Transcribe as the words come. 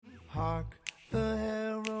Hark the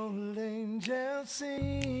herald angels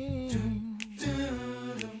sing.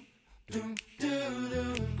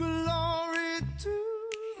 Glory to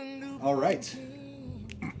the new. All right.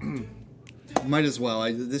 Might as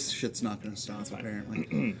well. This shit's not going to stop,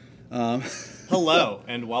 apparently. Hello,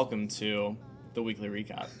 and welcome to the weekly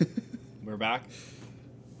recap. We're back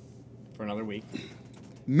for another week.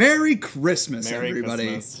 Merry Christmas, Merry everybody.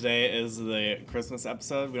 Christmas. Today is the Christmas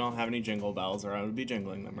episode. We don't have any jingle bells, or I would be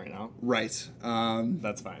jingling them right now. Right.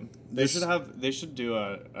 That's fine. They should do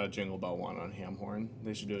a jingle bell one on Ham Horn.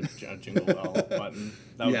 They should do a jingle bell button.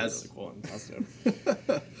 That would be really cool and positive.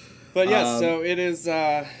 But yes, so it is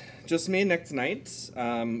just me and Nick tonight.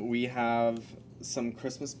 We have some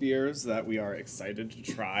Christmas beers that we are excited to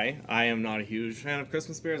try. I am not a huge fan of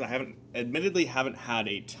Christmas beers. I admittedly haven't had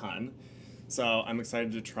a ton. So I'm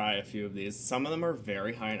excited to try a few of these. Some of them are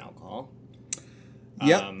very high in alcohol.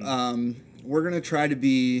 Yep. We're going to try to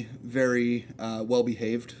be very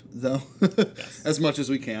well-behaved, though, Yes. as much as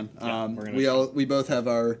we can. Yeah, we both have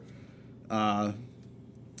our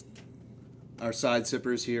side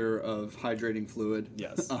sippers here of hydrating fluid.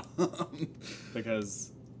 Yes.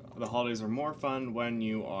 Because the holidays are more fun when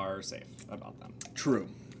you are safe about them. True.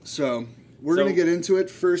 So we're going to get into it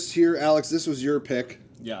first here. Alex, this was your pick.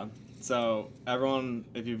 Yeah. So everyone,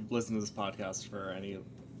 if you've listened to this podcast for any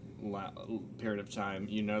period of time,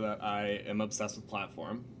 you know that I am obsessed with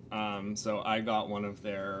Platform. So I got one of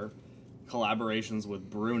their collaborations with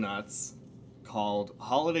Brew Nuts called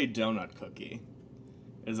Holiday Donut Cookie.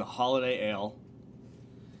 It is a holiday ale.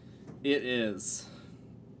 It is...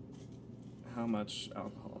 How much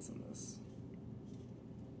alcohol is in this?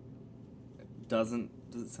 Does it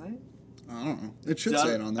say? I don't know. It should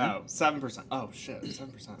say it on there. Oh, 7%. Oh, shit,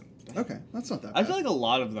 7%. Dang. Okay, that's not that bad. I feel like a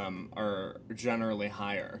lot of them are generally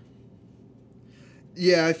higher.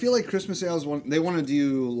 Yeah, I feel like Christmas ales, they want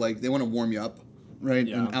to warm you up, right?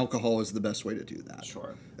 Yeah. And alcohol is the best way to do that.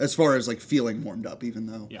 Sure. As far as like feeling warmed up, even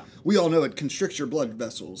though we all know it constricts your blood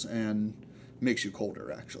vessels and makes you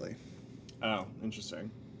colder, actually. Oh,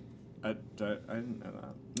 interesting. I didn't know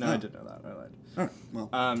that. No, I did know that. I lied. All right, well.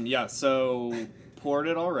 Yeah, so poured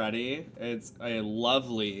it already. It's a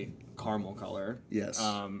lovely caramel color. Yes.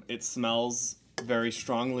 It smells very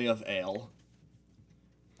strongly of ale.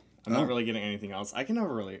 I'm not really getting anything else. I can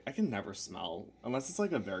never smell unless it's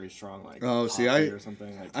like a very strong coffee or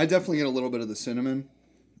something. I definitely get a little bit of the cinnamon,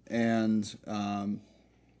 and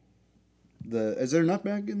is there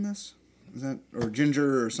nutmeg in this? Is that or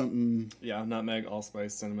ginger or something? Yeah, nutmeg,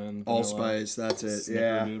 allspice, cinnamon, vanilla, allspice. That's it.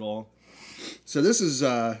 Yeah. Snickerdoodle. So this is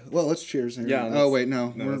let's cheers here. Yeah. Oh wait,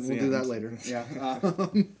 no, no we'll do that later. Yeah.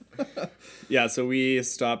 Yeah. So we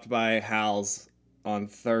stopped by Hal's on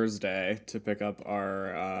Thursday to pick up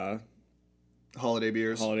our holiday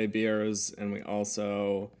beers, and we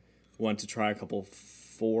also went to try a couple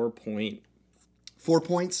 4 Points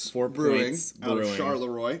Brewing out of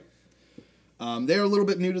Charleroi. They're a little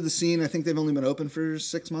bit new to the scene. I think they've only been open for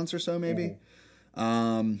 6 months or so, maybe.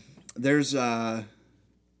 Mm-hmm.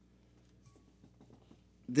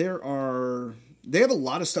 They have a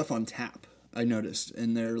lot of stuff on tap, I noticed,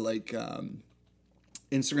 in their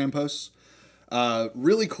Instagram posts.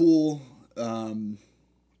 Really cool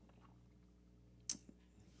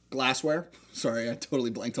glassware. Sorry, I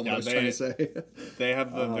totally blanked on what I was trying to say. They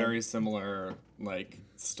have a very similar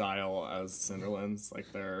style as Cinderlands.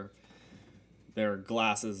 Their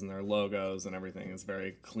glasses and their logos and everything is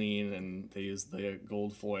very clean, and they use the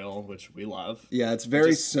gold foil, which we love. Yeah, it's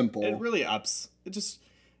very simple. It just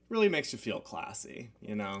really makes you feel classy,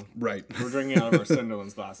 you know? Right. We're drinking out of our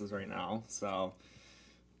Cinderlands glasses right now, so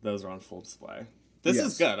those are on full display. This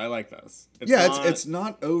is good. I like this. It's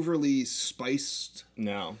not overly spiced.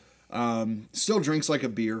 No. Still drinks like a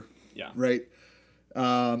beer. Yeah. Right?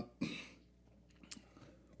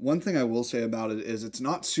 One thing I will say about it is it's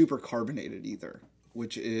not super carbonated either,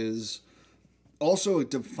 which is also a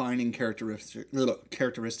defining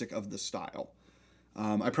characteristic of the style.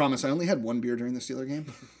 I promise I only had one beer during the Steeler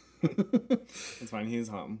game. It's fine. He's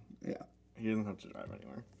home. Yeah. He doesn't have to drive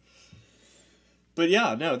anywhere. But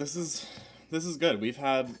yeah, no, this is good. We've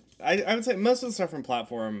had I would say most of the stuff from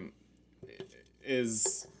Platform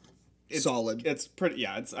is solid. It's pretty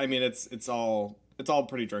it's all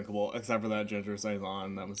pretty drinkable except for that ginger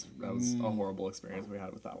saison. That was a horrible experience we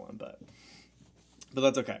had with that one, but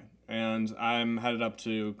that's okay. And I'm headed up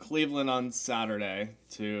to Cleveland on Saturday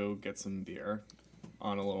to get some beer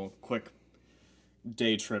on a little quick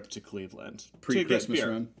day trip to Cleveland. Pre-Christmas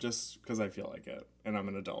run. Just because I feel like it. And I'm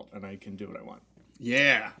an adult and I can do what I want.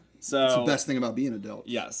 Yeah. So that's the best thing about being an adult.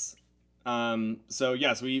 Yes. So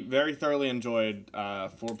yes, we very thoroughly enjoyed 4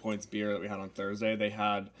 Points beer that we had on Thursday. They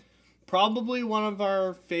had Probably one of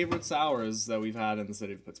our favorite sours that we've had in the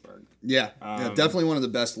city of Pittsburgh. Yeah, definitely one of the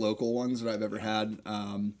best local ones that I've ever had.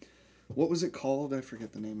 What was it called? I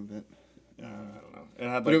forget the name of it. I don't know. It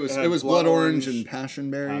had, but it was blood orange and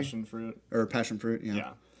passion berry. Passion fruit. Or passion fruit, yeah. Yeah.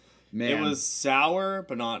 Man. It was sour,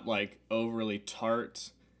 but not like overly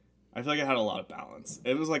tart. I feel like it had a lot of balance.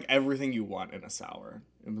 It was like everything you want in a sour.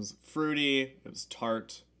 It was fruity. It was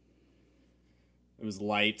tart. It was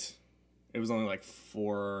light. It was only like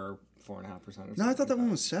 4.5% or something. No, I thought that one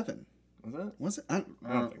was 7. Was it? Was it? I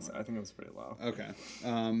don't think so. I think it was pretty low. Okay.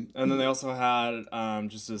 And then they also had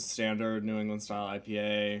just a standard New England style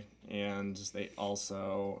IPA, and they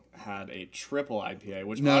also had a triple IPA,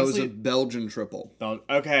 which no, honestly, it was a Belgian triple.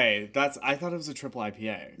 Okay, I thought it was a triple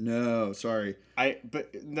IPA. No, sorry.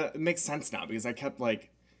 But it makes sense now because I kept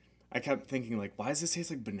thinking like, why does this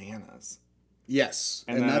taste like bananas? Yes,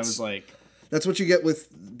 and then I was like, that's what you get with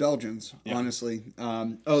Belgians, honestly.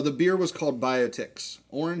 The beer was called Biotics.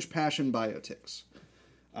 Orange Passion Biotics.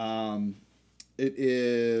 It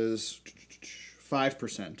is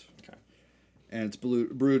 5%. Okay. And it's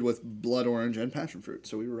brewed with blood orange and passion fruit.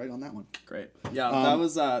 So we were right on that one. Great. Yeah,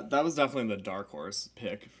 that was definitely the dark horse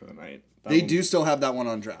pick for the night. They do still have that one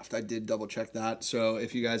on draft. I did double check that. So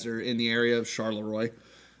if you guys are in the area of Charleroi,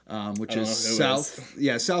 which is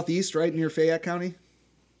southeast, right near Fayette County,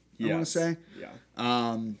 I want to say.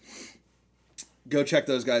 Yeah. Go check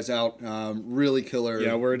those guys out. Really killer.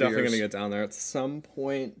 Yeah, we're definitely beers. gonna get down there at some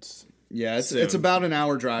point. Yeah, it's about an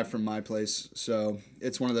hour drive from my place, so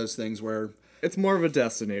it's one of those things where it's more of a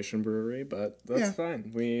destination brewery, but that's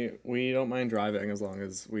fine. We don't mind driving as long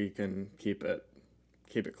as we can keep it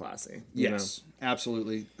classy. Yes,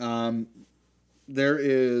 absolutely. There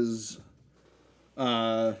is.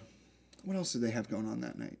 What else did they have going on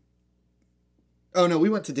that night? Oh, no, we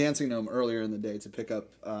went to Dancing Gnome earlier in the day to pick up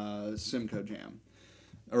Simcoe Jam.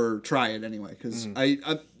 Or try it anyway. Because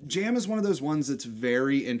Jam is one of those ones that's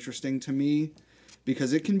very interesting to me.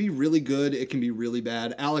 Because it can be really good, it can be really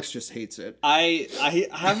bad. Alex just hates it. I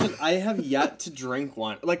have yet to drink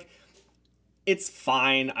one. Like, it's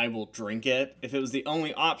fine, I will drink it. If it was the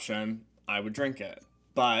only option, I would drink it.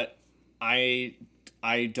 But I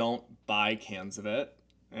don't buy cans of it.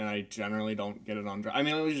 And I generally don't get it on dry. I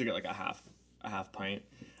mean, I usually get like a half pint.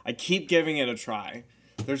 I keep giving it a try.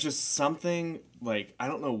 There's just something like I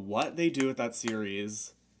don't know what they do with that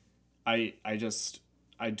series. I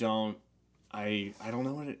don't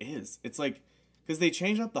know what it is. It's like because they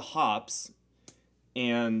change up the hops,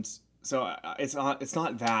 and so it's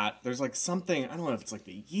not that. There's like something I don't know if it's like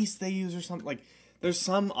the yeast they use or something. Like there's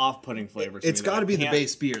some off-putting flavor. It's got to be the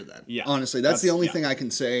base beer then. Yeah, honestly, that's the only thing I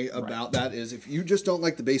can say about that is if you just don't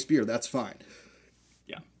like the base beer, that's fine.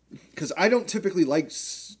 Because I don't typically like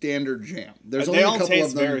standard jam. There's only a couple of them. They all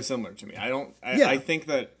taste very similar to me. I think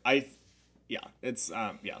that it's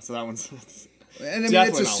so that one's and I mean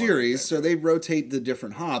it's a series, so they rotate the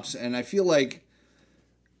different hops, and I feel like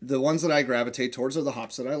the ones that I gravitate towards are the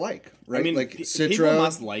hops that I like. Right? I mean, like Citra, people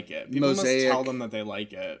must like it. People Mosaic. Must tell them that they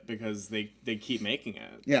like it because they keep making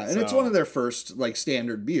it. Yeah, and it's one of their first like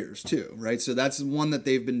standard beers too, right? So that's one that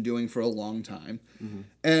they've been doing for a long time,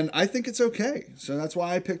 and I think it's okay. So that's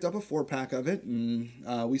why I picked up a 4-pack of it, and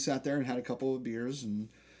we sat there and had a couple of beers, and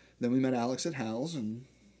then we met Alex at Hal's, and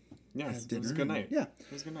it was a good night. Yeah,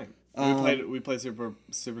 it was a good night. We played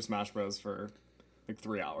Super Smash Bros for like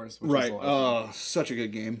 3 hours. Which was a lot of fun. Such a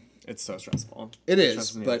good game. It's so stressful. It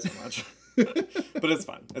is, but so much. But it's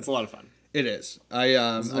fun. It's a lot of fun. It is. I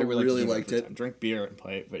really liked it. Drink beer and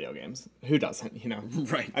play video games. Who doesn't?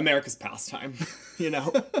 Right? America's pastime.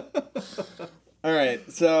 All right.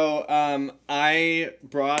 So I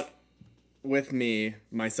brought with me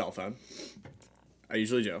my cell phone. I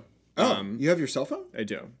usually do. You have your cell phone? I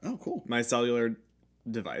do. Oh, cool. My cellular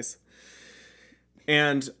device.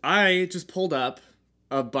 And I just pulled up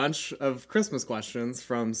a bunch of Christmas questions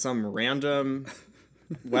from some random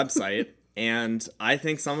website, and I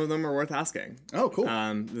think some of them are worth asking. Oh, cool.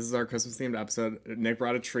 This is our Christmas themed episode. Nick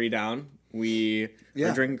brought a tree down. We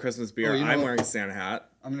are drinking Christmas beer. I'm wearing a Santa hat.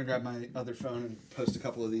 I'm going to grab my other phone and post a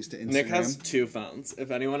couple of these to Instagram. Nick has 2 phones.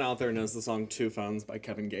 If anyone out there knows the song 2 Phones by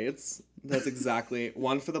Kevin Gates, that's exactly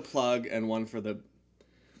one for the plug and one for the...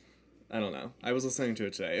 I don't know. I was listening to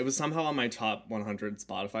it today. It was somehow on my top 100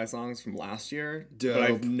 Spotify songs from last year. Dope. But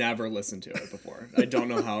I've never listened to it before. I don't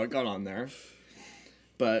know how it got on there.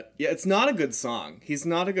 But yeah, it's not a good song. He's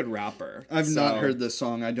not a good rapper. I've not heard this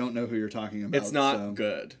song. I don't know who you're talking about. It's not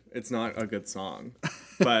good. It's not a good song.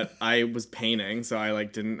 But I was painting, so I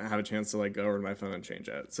didn't have a chance to go over to my phone and change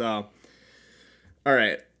it. So, all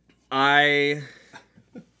right. I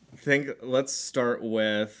think let's start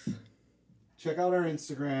with check out our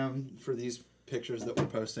Instagram for these pictures that we're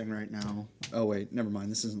posting right now. Oh, wait. Never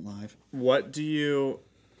mind. This isn't live. What do you...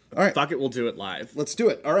 All right. Fuck it, we'll do it live. Let's do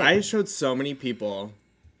it. All right. I showed so many people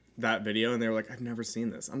that video, and they were like, I've never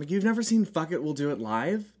seen this. I'm like, you've never seen Fuck It, We'll Do It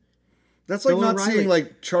Live? That's like Bill not O'Reilly. seeing,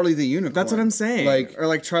 like, Charlie the Unicorn. That's what I'm saying. Like, or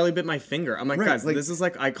like Charlie Bit My Finger. I'm like, Right, guys, like- this is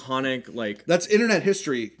like iconic, like... that's internet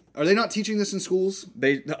history. Are they not teaching this in schools?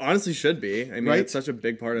 They honestly should be. I mean, Right? it's such a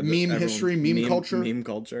big part of Meme everyone's history, meme culture. Meme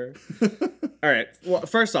culture. All right. Well,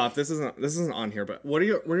 first off, this isn't on here, but what are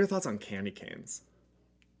your thoughts on candy canes?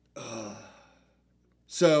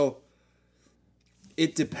 So,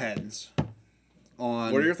 it depends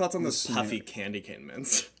on... What are your thoughts on the scenario. puffy candy cane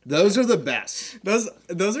mints? Those are the best. Those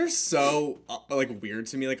are so like weird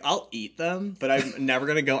to me. Like, I'll eat them, but I'm never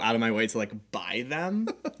gonna go out of my way to like buy them.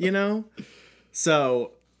 You know.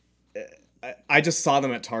 So, I just saw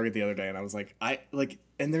them at Target the other day, and I was like,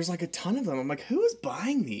 and there's like a ton of them. I'm like, who is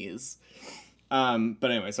buying these?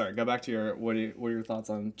 But anyway, sorry. Go back to what are your thoughts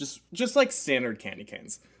on just like standard candy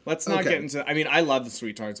canes? Let's not get into. I mean, I love the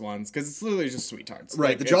Sweet Tarts ones because it's literally just Sweet Tarts. Right.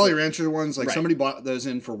 Like, The Jolly Rancher ones, like Right. somebody bought those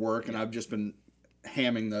in for work, and I've just been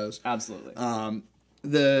hamming those. Absolutely.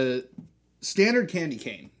 The standard candy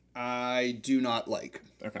cane, I do not like.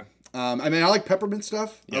 Okay. I mean, I like peppermint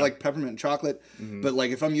stuff. Yeah. I like peppermint and chocolate. But, like,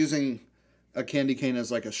 if I'm using a candy cane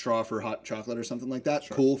as, like, a straw for hot chocolate or something like that,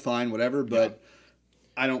 cool, fine, whatever. But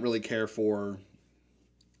I don't really care for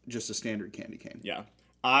just a standard candy cane. Yeah.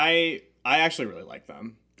 I actually really like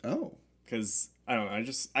them Oh. because I don't know.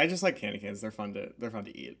 I just like candy canes. They're fun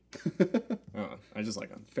to eat. I don't know. I just like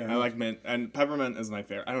them. Fair I enough. like mint, and peppermint is my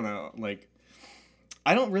favorite. I don't know. Like,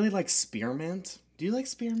 I don't really like spearmint. Do you like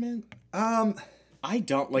spearmint? I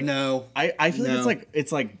don't like. No. I feel No. like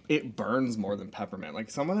it's like it burns more than peppermint. Like,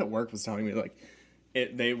 someone at work was telling me like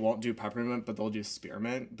they won't do peppermint, but they'll do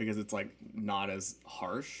spearmint because it's like not as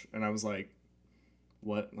harsh. And I was like,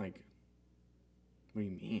 what? Like, what do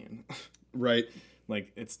you mean? Right.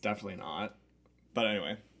 Like, it's definitely not. But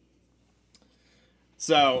anyway.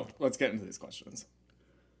 So, let's get into these questions.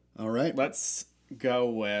 All right. Let's go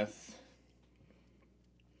with...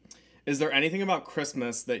 Is there anything about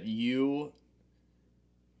Christmas that you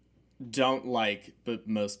don't like, but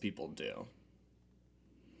most people do?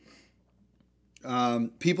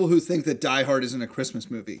 People who think that Die Hard isn't a Christmas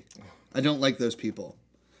movie. I don't like those people.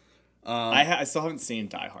 I still haven't seen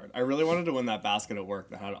Die Hard. I really wanted to win that basket at work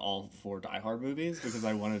that had all 4 Die Hard movies because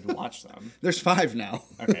I wanted to watch them. There's 5 now.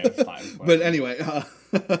 Okay, it's 5. But anyway.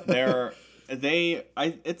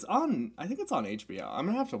 It's on, I think it's on HBO. I'm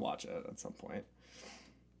gonna have to watch it at some point.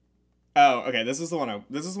 Oh, okay. This is the one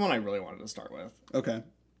I really wanted to start with. Okay.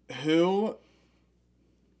 Who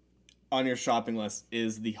on your shopping list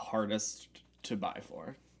is the hardest to buy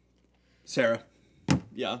for? Sarah.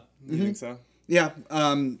 Yeah, you think so? Yeah.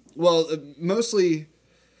 Well, mostly,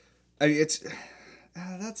 I mean,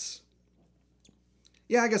 that's,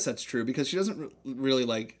 yeah, I guess that's true because she doesn't really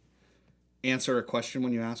like answer a question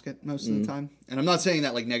when you ask it most of the time. And I'm not saying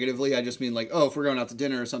that like negatively. I just mean like, oh, if we're going out to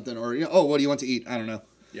dinner or something, or, oh, what do you want to eat? I don't know.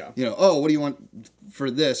 Yeah. Oh, what do you want for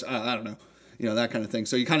this? I don't know. That kind of thing.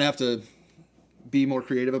 So you kind of have to be more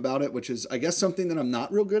creative about it, which is, I guess, something that I'm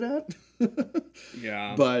not real good at.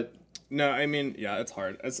 Yeah. But no, I mean, yeah, it's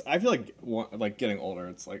hard. I feel like getting older,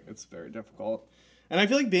 it's very difficult. And I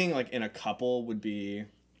feel like being like in a couple would be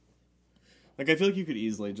like, I feel like you could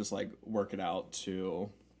easily just like work it out to,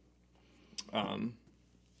 I don't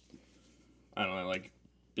know, like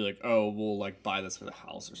be like, oh, we'll like buy this for the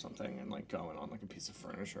house or something and like go in on like a piece of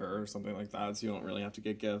furniture or something like that. So you don't really have to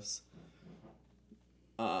get gifts.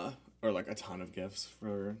 Or like a ton of gifts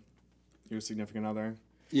for your significant other.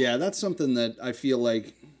 yeah, that's something that I feel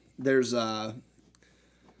like there's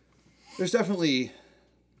definitely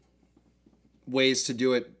ways to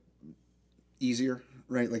do it easier,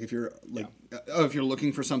 right? Like if you're like, if you're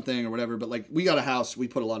looking for something or whatever, but like we got a house, we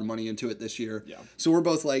put a lot of money into it this year. Yeah. So we're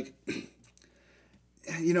both like, Keep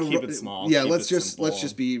it small. Yeah. Keep let's it just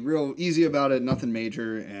simple. be real easy about it. Nothing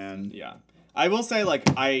major. And Yeah. I will say, like,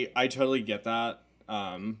 I totally get that,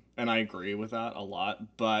 and I agree with that a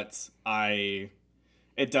lot, but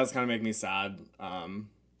it does kind of make me sad,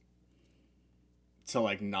 to,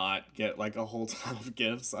 like, not get, like, a whole ton of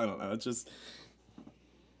gifts. I don't know, it's just,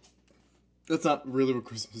 that's not really what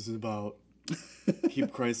Christmas is about.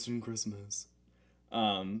 Keep Christ in Christmas.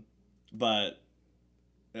 But,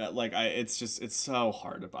 yeah, like, it's so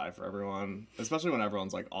hard to buy for everyone, especially when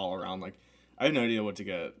everyone's, like, all around, like, I have no idea what to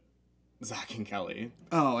get Zach and Kelly.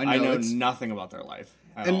 Oh, I know. I know nothing about their life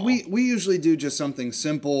at all. we usually do just something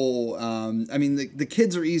simple. I mean, the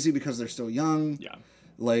kids are easy because they're still young. Yeah.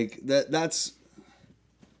 Like that's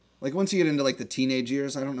Like once you get into like the teenage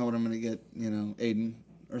years, I don't know what I'm gonna get. Aiden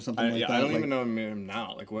or something like that. I don't like, even know him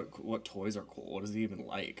now. Like what toys are cool? What does he even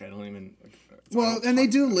like? I don't even. Well, and they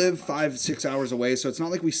do live 5-6 hours away, so it's not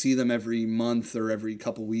like we see them every month or every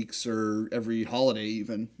couple weeks or every holiday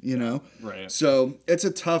even, Right. So it's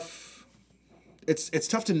tough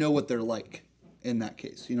to know what they're like in that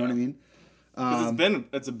case. You know what I mean? Because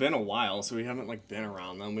it's been a while, so we haven't like been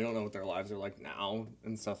around them. We don't know what their lives are like now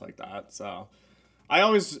and stuff like that. So I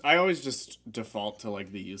always just default to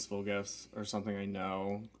like the useful gifts or something I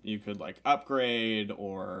know you could like upgrade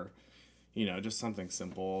or, just something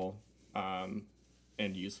simple.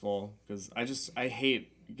 And useful because I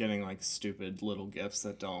hate getting like stupid little gifts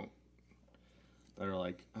that are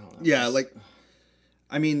like I don't know. Yeah, like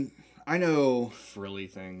I mean, I know frilly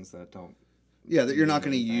things that don't. Yeah, that you're not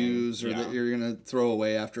going to use or Yeah. that you're going to throw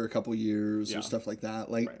away after a couple years Yeah. or stuff like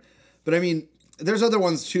that. Like, Right. But I mean, there's other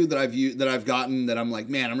ones too that I've gotten that I'm like,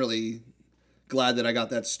 man, I'm really glad that I got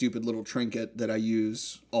that stupid little trinket that I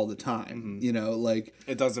use all the time. Like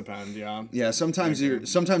It does depend, yeah. yeah, sometimes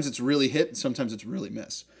it's really hit, sometimes it's really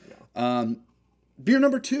miss. Yeah. Beer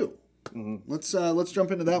number 2. Let's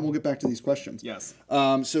jump into that and we'll get back to these questions. Yes.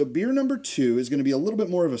 So beer number 2 is going to be a little bit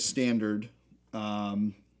more of a standard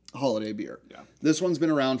holiday beer. Yeah. This one's been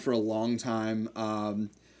around for a long time.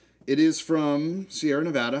 It is from Sierra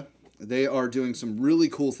Nevada. They are doing some really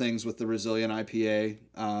cool things with the Resilient IPA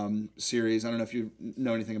series. I don't know if you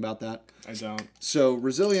know anything about that. I don't. So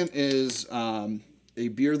Resilient is a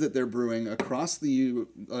beer that they're brewing across the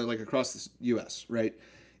U.S. Right?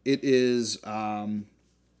 It is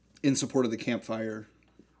in support of the Campfire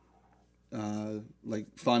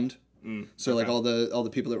fund. So okay. like all the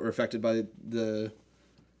people that were affected by the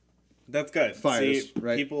That's good. fires, See,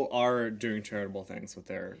 right? People are doing charitable things with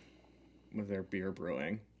their beer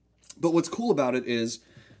brewing. But what's cool about it is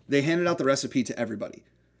they handed out the recipe to everybody.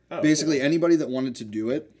 Oh, Basically, cool. anybody that wanted to do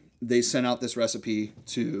it, they sent out this recipe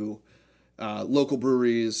to local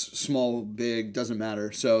breweries, small, big, doesn't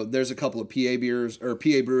matter. So there's a couple of PA breweries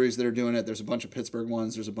that are doing it. There's a bunch of Pittsburgh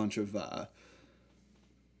ones. There's a bunch of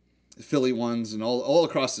Philly ones, and all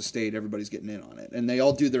across the state, everybody's getting in on it. And they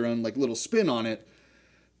all do their own like little spin on it.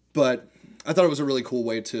 But I thought it was a really cool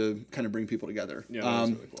way to kind of bring people together. Yeah, that was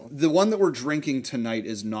really cool. The one that we're drinking tonight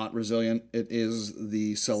is not Resilient. It is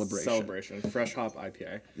the Celebration. Fresh hop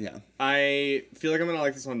IPA. Yeah. I feel like I'm gonna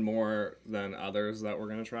like this one more than others that we're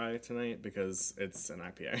gonna try tonight because it's an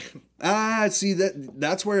IPA. See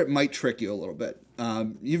that's where it might trick you a little bit.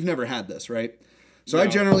 You've never had this, right? So I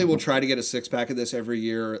No. generally will try to get a 6-pack of this every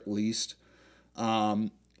year at least.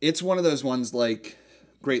 It's one of those ones like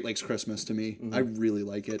Great Lakes Christmas to me. I really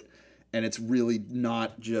like it. And it's really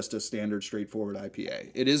not just a standard straightforward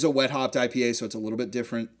IPA. It is a wet hopped IPA, so it's a little bit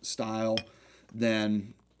different style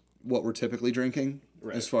than what we're typically drinking.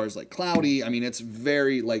 Right. As far as like cloudy, I mean, it's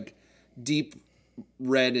very like deep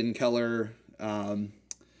red in color. Kind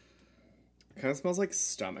of smells like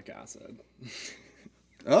stomach acid.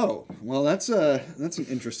 Oh, well, that's an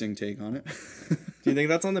interesting take on it. Do you think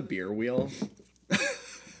that's on the beer wheel?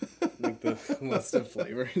 Like the list of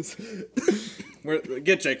flavors.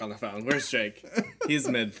 Get Jake on the phone. Where's Jake? He's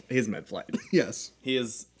mid flight. Yes, He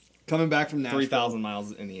is coming back from Nashville. 3,000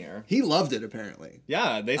 miles in the air. He loved it apparently.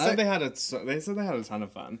 Yeah, they said they had a ton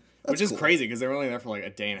of fun, which is cool. crazy because they were only there for like a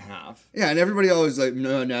day and a half. Yeah, and everybody always like,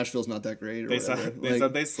 no, Nashville's not that great. Or They whatever.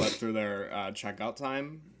 said they slept through their checkout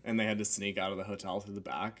time and they had to sneak out of the hotel through the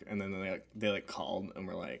back, and then they called and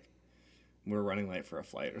were like, we're running late for a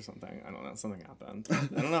flight or something. I don't know. Something happened.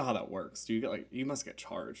 I don't know how that works. Do you get you must get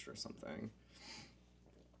charged or something?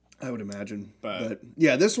 I would imagine. But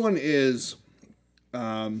yeah, this one is,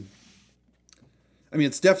 I mean,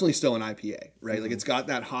 it's definitely still an IPA, right? Mm-hmm. Like it's got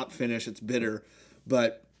that hop finish. It's bitter,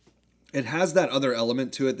 but it has that other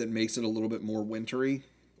element to it that makes it a little bit more wintry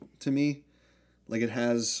to me. Like it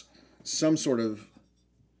has some sort of,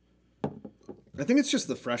 I think it's just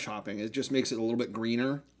the fresh hopping. It just makes it a little bit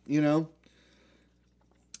greener,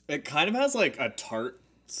 it kind of has like a tart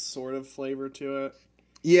sort of flavor to it.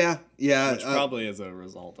 Yeah. Which probably is a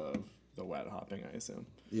result of the wet hopping, I assume.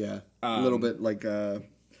 Yeah. A little bit like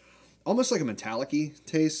almost like a metallic-y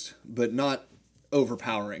taste, but not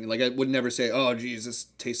overpowering. Like I would never say, "Oh, geez, this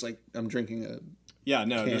tastes like I'm drinking a." Yeah,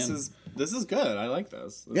 no, can. this is good. I like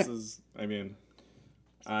this. This is, I mean,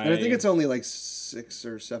 And I think it's only like 6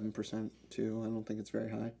 or 7% too. I don't think it's very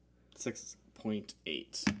high.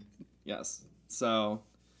 6.8. Yes. So,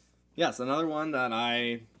 yes, another one that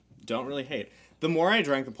I don't really hate. The more I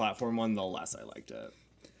drank the platform one, the less I liked it.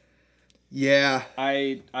 Yeah.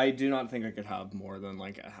 I do not think I could have more than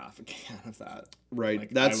like a half a can of that. Right.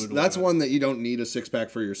 Like, That's one that you don't need a 6-pack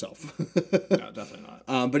for yourself. No, definitely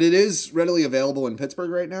not. But it is readily available in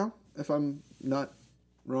Pittsburgh right now, if I'm not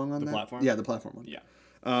wrong on that. The platform? Yeah, the platform one. Yeah.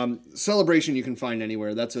 Celebration you can find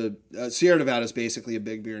anywhere. That's Sierra Nevada is basically a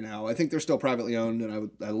big beer now. I think they're still privately owned, and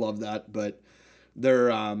I love that. But they're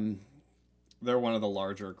one of the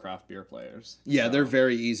larger craft beer players. Yeah, so. They're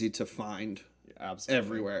very easy to find. Absolutely.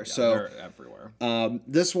 Everywhere. Yeah, so they're everywhere.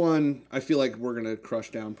 This one I feel like we're gonna crush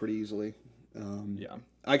down pretty easily. Yeah.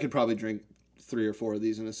 I could probably drink 3 or 4 of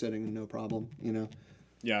these in a sitting, no problem.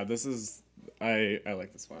 Yeah, this is I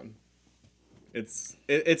like this one. It's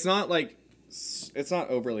not like it's not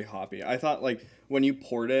overly hoppy. I thought like when you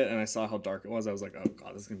poured it and I saw how dark it was, I was like, oh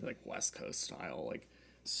god, this is gonna be like West Coast style, like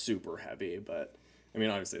super heavy. But I mean,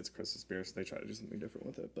 obviously it's Christmas beer, so they try to do something different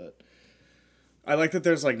with it. But I like that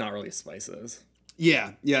there's like not really spices.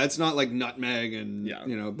 Yeah, it's not like nutmeg and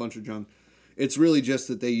a bunch of junk. It's really just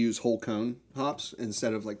that they use whole cone hops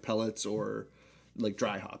instead of like pellets or like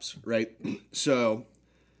dry hops, right? So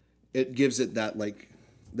it gives it that like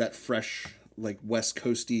that fresh like West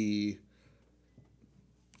Coasty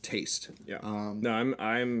taste. Yeah. No,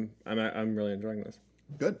 I'm really enjoying this.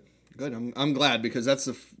 Good. I'm glad because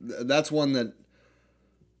that's one that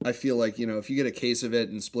I feel like, if you get a case of it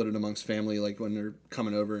and split it amongst family, like when they're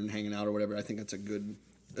coming over and hanging out or whatever, I think it's a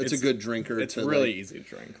good drinker. It's really easy to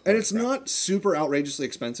drink. And it's not super outrageously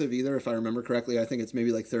expensive either, if I remember correctly. I think it's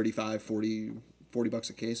maybe like $35, $40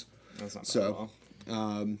 a case. That's not bad at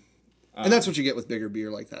all. And that's what you get with bigger beer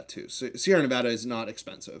like that too. So Sierra Nevada is not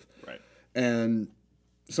expensive. Right. And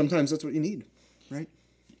sometimes that's what you need, right?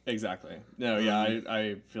 Exactly. No, yeah,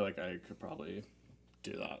 I feel like I could probably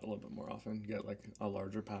do that a little bit more often. Get like a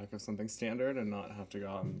larger pack of something standard and not have to go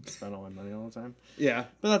out and spend all my money all the time. Yeah.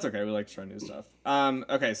 But that's okay. We like to try new stuff.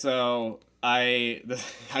 Okay, so I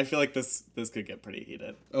feel like this could get pretty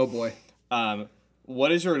heated. Oh boy.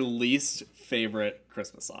 What is your least favorite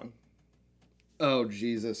Christmas song? Oh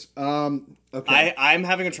Jesus. Okay. I'm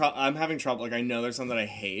having trouble. Like I know there's some that I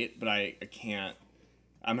hate, but I can't.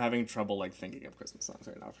 I'm having trouble like thinking of Christmas songs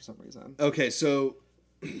right now for some reason. Okay, so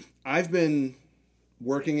I've been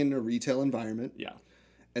working in a retail environment. Yeah.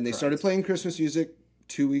 And they started playing Christmas music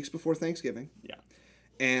 2 weeks before Thanksgiving. Yeah.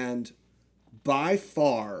 And by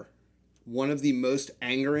far, one of the most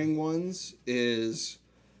angering ones is,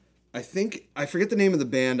 I forget the name of the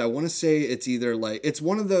band. I want to say it's either like, it's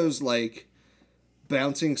one of those like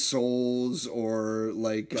Bouncing Souls or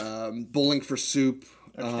like Bowling for Soup.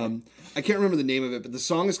 Okay. I can't remember the name of it, but the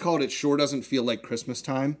song is called It Sure Doesn't Feel Like Christmas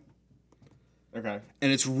Time. Okay.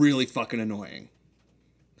 And it's really fucking annoying.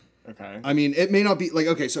 Okay. I mean, it may not be like,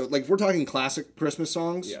 okay, so like if we're talking classic Christmas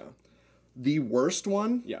songs. Yeah. The worst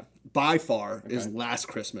one, by far, is Last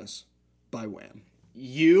Christmas by Wham.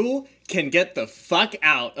 You can get the fuck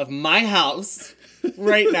out of my house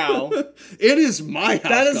right now. It is my house.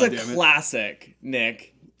 That is a classic,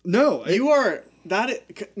 Nick. No.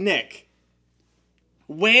 Nick.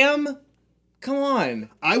 Wham? Come on.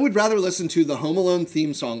 I would rather listen to the Home Alone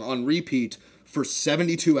theme song on repeat for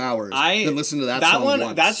 72 hours than listen to that song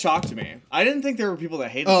once. That shocked me. I didn't think there were people that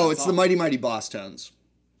hated that song. It's the Mighty Mighty Boss Tones.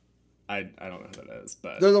 I don't know who that is,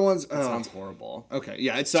 but they're the ones. It sounds horrible. Okay,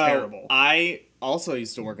 yeah, it's terrible. I also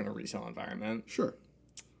used to work in a retail environment. Sure.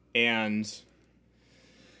 And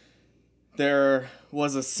there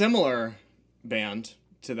was a similar band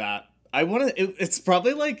to that. It's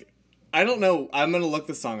probably like, I don't know. I'm gonna look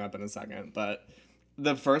the song up in a second, but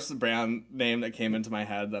the first brand name that came into my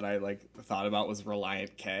head that I like thought about was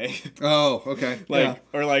Reliant K. Oh, okay.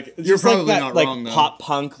 Or like you're probably like that, not like wrong though. Pop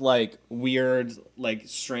punk, like weird, like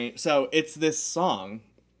strange. So it's this song,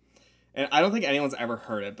 and I don't think anyone's ever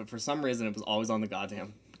heard it, but for some reason it was always on the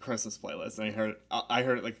goddamn Christmas playlist, and I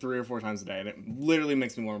heard it like 3 or 4 times a day, and it literally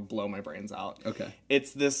makes me want to blow my brains out. Okay.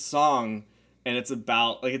 It's this song, and it's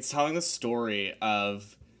about like it's telling the story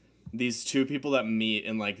of these two people that meet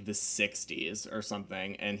in like the 60s or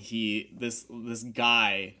something, and this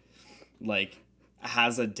guy like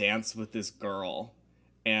has a dance with this girl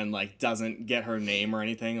and like doesn't get her name or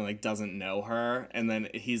anything and like doesn't know her, and then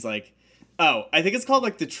he's like, oh, I think it's called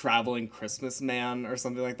like The Traveling Christmas Man or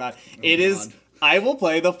something like that. I will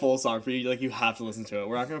play the full song for you. Like, you have to listen to it.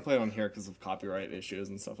 We're not going to play it on here because of copyright issues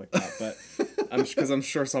and stuff like that. But I'm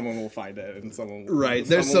sure someone will find it and someone will, right.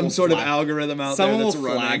 There's some sort of algorithm out there that's running. Someone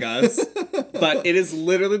will flag us. But it is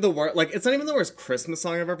literally the worst. Like, it's not even the worst Christmas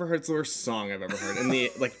song I've ever heard. It's the worst song I've ever heard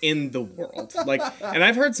in the world. Like, and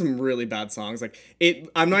I've heard some really bad songs. Like,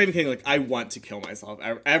 I'm not even kidding. Like, I want to kill myself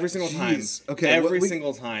every single time. Okay. Every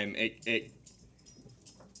single time.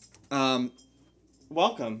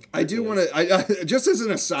 welcome. I do want to, I just as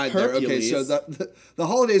an aside there, okay, Hercules. so the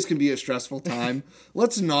holidays can be a stressful time.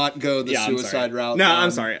 Let's not go the Yeah, I'm suicide sorry. route. No,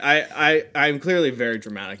 I'm sorry. I'm clearly very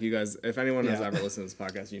dramatic. You guys, if anyone has Yeah. ever listened to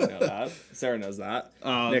this podcast, you know that. Sarah knows that.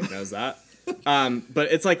 Nick knows that.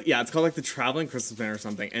 But it's like, it's called like the Traveling Christmas Band or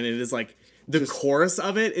something, and it is like the chorus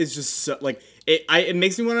of it is just so like it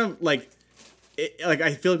makes me want to like.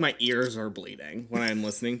 I feel like my ears are bleeding when I'm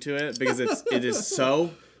listening to it because it is so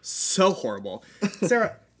horrible.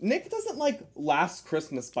 Sarah, Nick doesn't like Last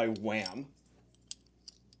Christmas by Wham.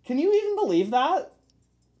 Can you even believe that?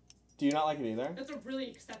 Do you not like it either? That's a really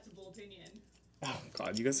acceptable opinion. Oh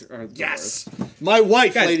God, you guys are Yes, my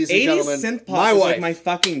wife, guys, ladies and 80s gentlemen, synth pop my is wife. like my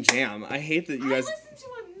fucking jam. I hate that you guys. I listen to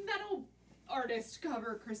a metal artist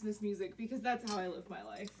cover Christmas music because that's how I live my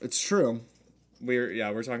life. It's true.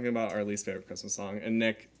 We're talking about our least favorite Christmas song, and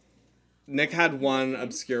Nick had one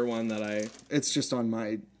obscure one that It's just on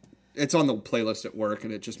my. It's on the playlist at work,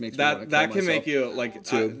 and it just makes me want to that kill can make myself. you like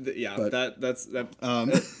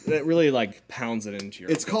that really like pounds it into your.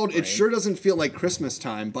 It's called brain. "It Sure Doesn't Feel Like Christmas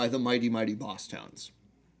Time" by the Mighty Mighty Boss Tones.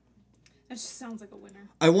 That just sounds like a winner.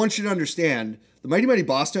 I want you to understand, the Mighty Mighty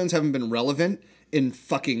Boss Tones haven't been relevant in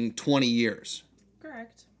fucking 20 years.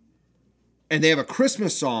 Correct. And they have a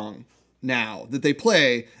Christmas song now that they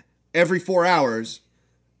play every 4 hours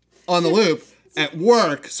on the loop at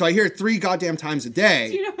work, so I hear it 3 goddamn times a Do day.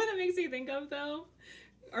 you know what that makes me think of, though?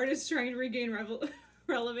 Artists trying to regain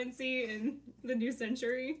relevancy in the new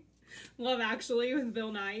century. Love Actually with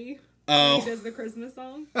Bill Nighy. Oh. He does the Christmas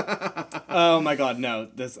song. Oh my God, no!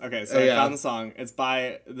 Okay, so Yeah. I found the song. It's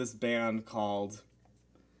by this band called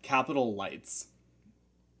Capital Lights.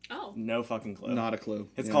 Oh. No fucking clue. Not a clue.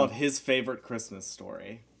 It's Yeah. called His Favorite Christmas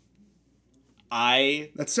Story.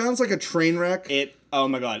 That sounds like a train wreck. Oh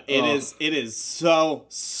my God, it is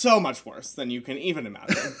so much worse than you can even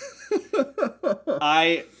imagine.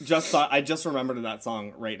 I just remembered that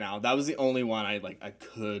song right now. That was the only one I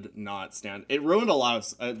could not stand. It ruined a lot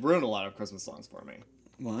of Christmas songs for me.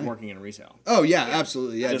 Why? Working in retail. Oh yeah,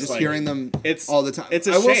 absolutely. Yeah, just like, hearing them It's all the time. It's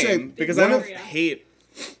a I will shame say, because one I don't of- hate.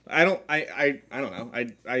 I don't know.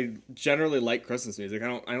 I generally like Christmas music. I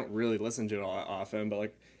don't really listen to it all that often, but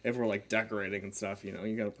like if we're like decorating and stuff, you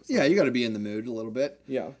gotta put yeah, you got to be in the mood a little bit.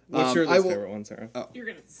 Yeah. What's your I least will- favorite one, Sarah? You're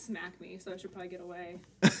going to smack me, so I should probably get away.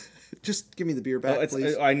 Just give me the beer back,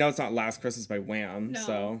 please. I know it's not Last Christmas by Wham, No.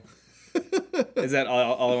 so is that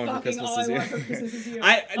all I want for Fucking Christmas all I is you? want for Christmas is you.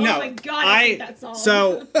 Oh Oh my God, I hate that song.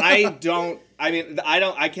 So I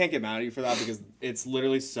can't get mad at you for that because it's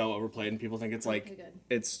literally so overplayed and people think it's like Okay, good.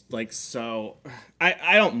 it's like so.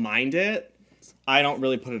 I don't mind it. I don't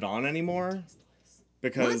really put it on anymore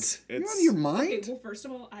because What? You're it's out of your Okay, mind? well, first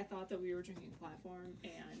of all, I thought that we were drinking Platform,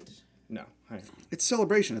 and no. Hi. It's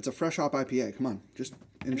Celebration. It's a fresh hop IPA. Come on, just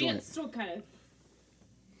I enjoy mean, it. it's still kind of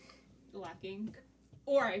lacking.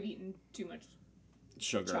 Or I've eaten too much.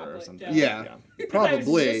 Sugar or Chocolate something. dough. Yeah. I was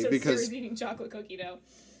Probably just so because serious eating chocolate cookie dough.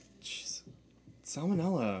 Jeez.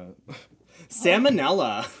 Salmonella.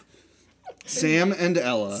 Salmonella. Sam and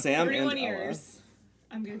Ella. Sam 31 and Ella. years.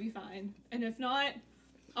 I'm gonna be fine. And if not,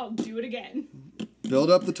 I'll do it again. Build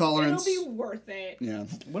up the tolerance. It'll be worth it. Yeah.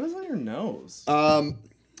 What is on your nose?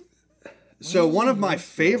 So one of my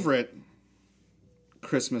favorite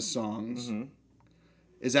Christmas songs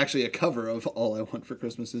is actually a cover of "All I Want for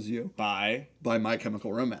Christmas Is You" By by My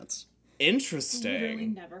Chemical Romance. Literally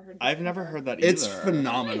interesting. never heard. This I've never heard that either. It's I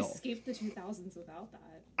phenomenal. escaped the 2000s without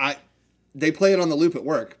that. They play it on the loop at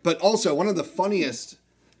work, but also one of the funniest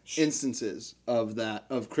instances of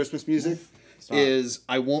Christmas music is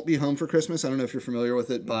 "I Won't Be Home for Christmas." I don't know if you're familiar with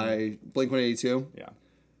it by Blink-182. Yeah.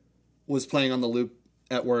 Was playing on the loop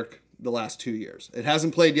at work the last 2 years. It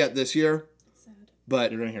hasn't played yet this year, Sad.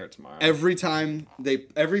 but You're gonna hear it tomorrow. every time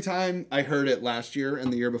I heard it last year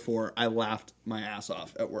and the year before, I laughed my ass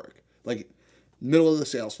off at work, like middle of the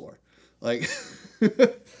sales floor, like.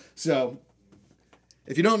 So,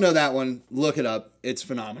 if you don't know that one, look it up. It's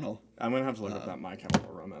phenomenal. I'm gonna have to look up that My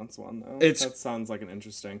Chemical Romance one though. It's- That sounds like an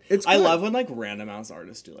interesting. It's I good. love when like random ass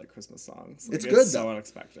artists do like Christmas songs. Like, It's good, so though.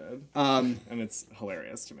 unexpected. And it's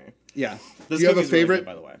hilarious to me. Yeah. This Do you have a movie's really favorite? good,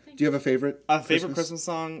 by the way? Do you have a favorite? A favorite Christmas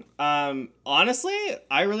song? Honestly,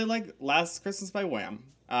 I really like Last Christmas by Wham.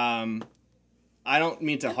 I don't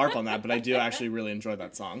mean to harp on that, but I do actually really enjoy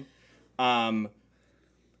that song.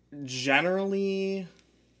 Generally,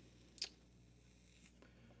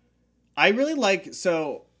 I really like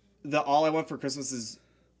the All I Want for Christmas Is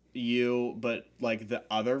You, but like the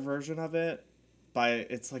other version of it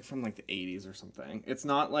it's like from like the 80s or something. It's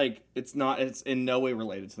it's in no way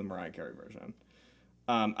related to the Mariah Carey version.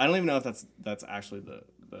 I don't even know if that's actually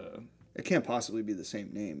the It can't possibly be the same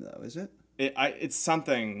name though, is it? It's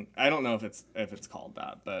something. I don't know if it's called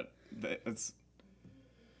that, but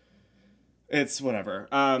it's whatever.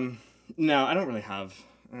 No, I don't really have.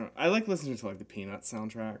 I like listening to like the Peanuts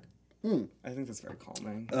soundtrack. I think that's very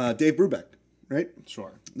calming. Dave Brubeck, right?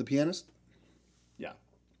 Sure. The pianist. Yeah.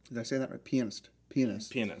 Did I say that right? Pianist.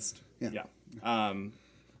 Yeah.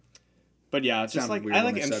 But yeah, just Sounded like weird I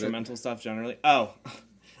when like I said it. instrumental stuff generally. Oh,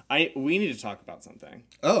 we need to talk about something.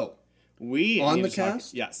 Oh, We On need the to talk-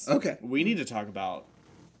 cast? yes. Okay. We need to talk about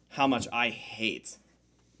how much I hate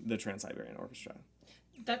the Trans-Siberian Orchestra.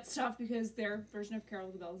 That's tough because their version of Carol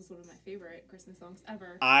of the Bells is one of my favorite Christmas songs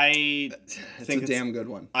ever. I it's think a damn good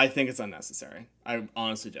one. I think it's unnecessary. I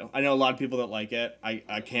honestly do. I know a lot of people that like it.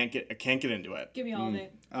 I can't get into it. Give me all of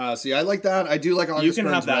it. See, I like that. I do like August You can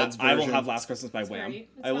Burns have that. Red's I will version. have Last Christmas by Wham.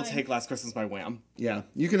 great. That's I will fine. take Last Christmas by Wham. Yeah,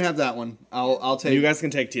 you can have that one. I'll take. You guys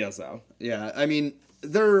can take TSO. Yeah, I mean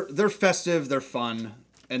they're festive, they're fun,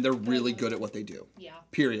 and they're really good at what they do. Yeah.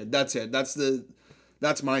 Period. That's it.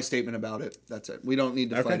 That's my statement about it. That's it. We don't need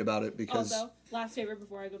to fight about it because. Also, last favorite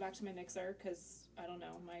before I go back to my mixer because I don't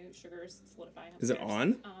know, my sugar is solidifying. Is it upstairs.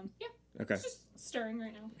 on? Yeah. Okay. It's just stirring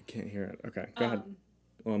right now. I can't hear it. Okay, go ahead.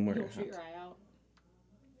 Well, I'm wearing a You'll shoot hat. your eye out.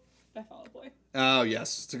 By Fall Out Boy. Oh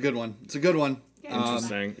yes, it's a good one. It's a good one. Yeah,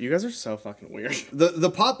 Interesting. You guys are so fucking weird. The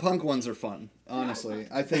pop punk ones are fun. Honestly,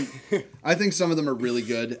 I think some of them are really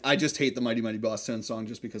good. I just hate the Mighty Mighty Boss Tones song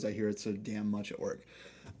just because I hear it so damn much at work.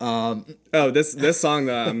 Oh, this song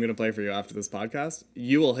that I'm gonna play for you after this podcast,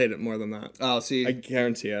 you will hate it more than that. Oh, see, I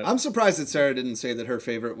guarantee it. I'm surprised that Sarah didn't say that her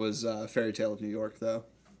favorite was Fairy Tale of New York, though.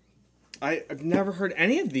 I've never heard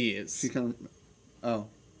any of these. She kind of, oh,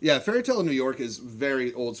 yeah, Fairy Tale of New York is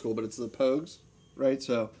very old school, but it's the Pogues, right?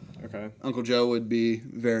 So Okay, Uncle Joe would be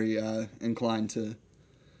very inclined to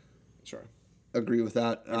sure. agree with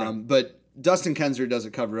that. But Dustin Kensrue does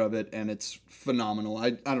a cover of it, and it's phenomenal. I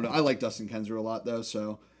don't know. I like Dustin Kensrue a lot, though,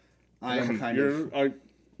 so I am kind of...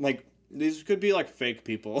 like these could be like fake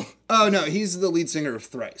people. Oh, no, he's the lead singer of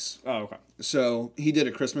Thrice. Oh, okay. So he did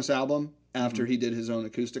a Christmas album after he did his own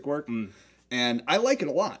acoustic work. And I like it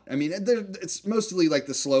a lot. I mean, it's mostly like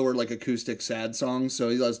the slower, like acoustic, sad songs. So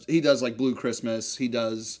he does like Blue Christmas. He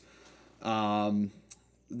does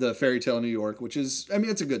the Fairy Tale of New York, which is, I mean,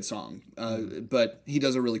 it's a good song. But he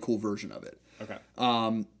does a really cool version of it. Okay.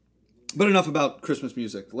 But enough about Christmas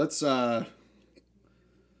music. Let's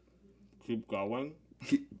Keep going.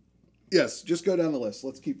 yes, just go down the list.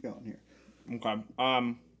 Let's keep going here.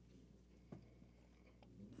 Okay.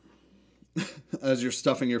 As you're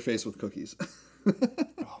stuffing your face with cookies.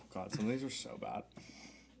 Oh God, some of these are so bad.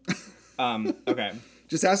 Okay.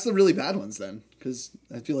 Just ask the really bad ones then, because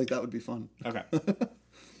I feel like that would be fun. Okay.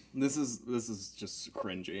 This is just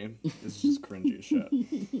cringy. This is just cringy as shit.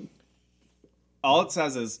 All it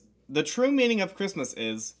says is the true meaning of Christmas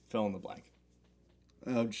is fill in the blank.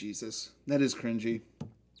 Oh Jesus, that is cringy.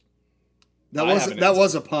 I have an That answer.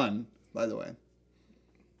 was a pun, by the way.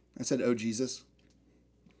 I said, "Oh Jesus,"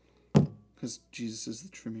 because Jesus is the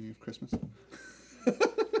true meaning of Christmas.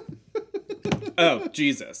 Oh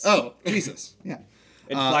Jesus. Oh Jesus, yeah.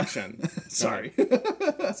 Inflection. Sorry.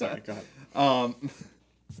 Sorry. Go ahead.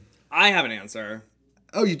 I have an answer.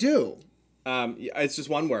 Oh, you do? It's just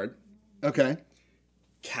one word. Okay.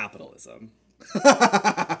 Capitalism.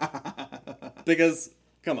 Because,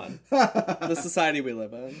 come on, the society we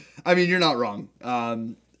live in. I mean, you're not wrong.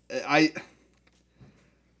 I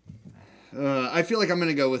feel like I'm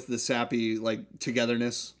gonna go with the sappy like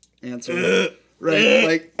togetherness answer. Right?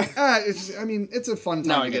 Like, I mean, it's a fun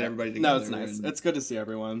time to get everybody together. No, it's nice. and- It's good to see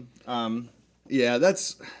everyone. yeah,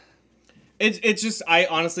 that's. It's just I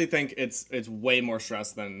honestly think it's way more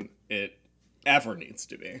stress than it ever needs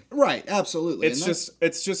to be. Right, absolutely. It's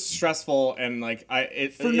just stressful and like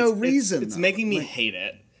For no reason, It's though. making me hate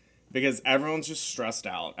it because everyone's just stressed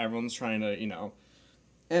out. Everyone's trying to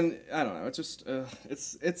and I don't know. It's just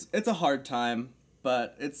it's a hard time,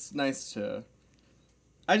 but it's nice to.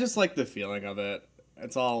 I just like the feeling of it.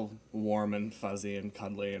 It's all warm and fuzzy and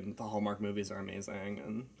cuddly, and the Hallmark movies are amazing.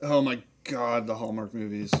 And Oh my God, the Hallmark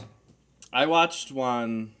movies. I watched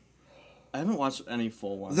one. I haven't watched any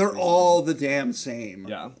full ones. They're recently. all the damn same.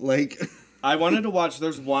 Yeah. Like, I wanted to watch.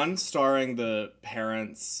 There's one starring the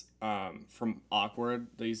parents from Awkward.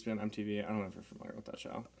 They used to be on MTV. I don't know if you're familiar with that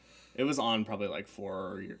show. It was on probably like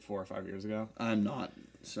 4 or 5 years ago. I'm not,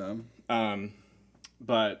 so.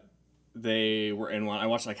 But they were in one. I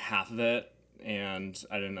watched like half of it, and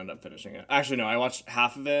I didn't end up finishing it. Actually, no, I watched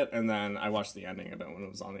half of it, and then I watched the ending of it when it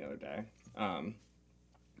was on the other day.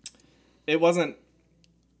 It wasn't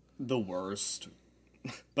the worst.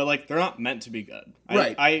 but like they're not meant to be good.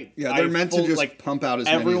 Right. They're meant to just like pump out as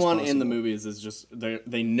many as everyone possible. in the movies is just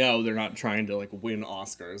they know they're not trying to like win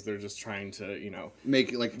Oscars. They're just trying to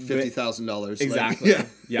make like $50,000. Exactly. Like,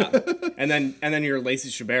 yeah. And then you're Lacey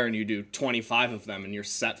Chabert and you do 25 of them and you're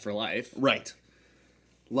set for life. Right.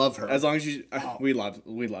 Love her. As long as you, we love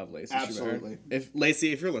Lacey Absolutely. Chabert.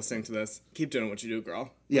 If you're listening to this, keep doing what you do,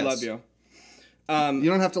 girl. Yes. We love you. You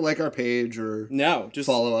don't have to like our page or just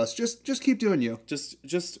follow us. Just keep doing you.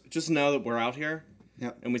 Just know that we're out here.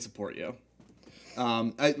 Yep. And we support you.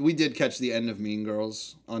 We did catch the end of Mean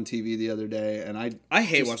Girls on TV the other day, and I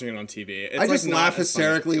hate watching it on TV. It's I just like laugh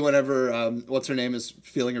hysterically whenever what's her name is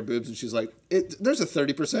feeling her boobs, and she's like, "There's a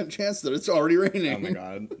 30% chance that it's already raining." Oh my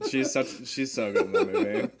god, she's so good in that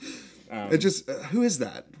movie. It just who is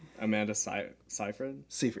that? Amanda Seyfried.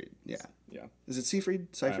 Seyfried, yeah. Is it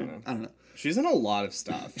Seyfried? Seyfried? I don't know. She's in a lot of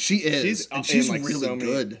stuff. She is. She's like really so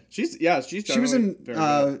good. She was in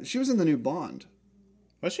the new Bond.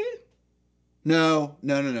 Was she? No.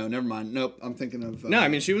 Never mind. Nope. I'm thinking of. No, I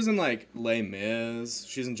mean she was in like Les Mis.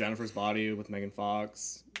 She's in Jennifer's Body with Megan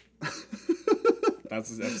Fox.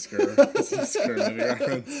 That's an obscure movie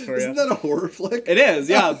reference for you. Isn't that a horror flick? It is,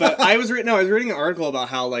 yeah. But I was reading an article about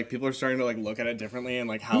how like people are starting to like look at it differently and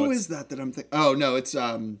like how. Who is that I'm thinking? Oh no, it's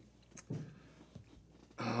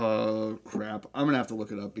Oh crap! I'm gonna have to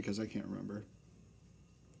look it up because I can't remember.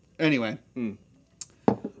 Anyway.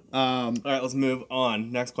 All right, let's move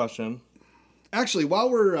on. Next question. Actually,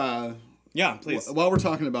 while we're yeah, please. While we're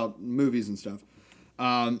talking about movies and stuff,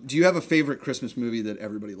 do you have a favorite Christmas movie that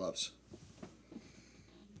everybody loves?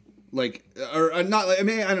 Like, or not? I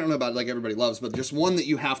mean, I don't know about like everybody loves, but just one that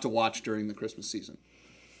you have to watch during the Christmas season.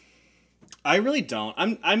 I really don't.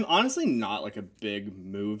 I'm honestly not like a big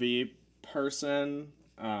movie person,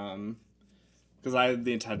 because I have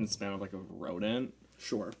the attention span of like a rodent.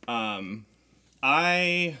 Sure.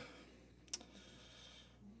 I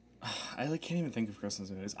like can't even think of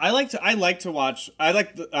Christmas movies. I like to watch. I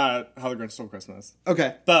like the, How the Grinch Stole Christmas.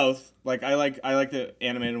 Okay. Both. Like I like the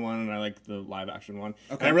animated one and I like the live action one.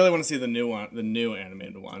 Okay. And I really want to see the new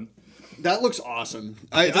animated one. That looks awesome.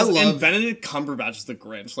 I love. And Benedict Cumberbatch is the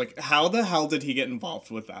Grinch. Like how the hell did he get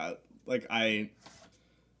involved with that? Like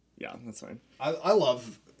yeah, that's fine. I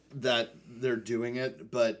love that they're doing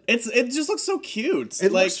it, but it just looks so cute.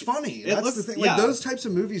 It looks funny. That's the thing. Like those types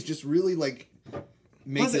of movies just really like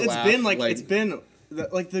make you laugh. It's been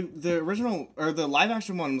the original or the live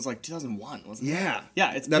action one was like 2001, wasn't it?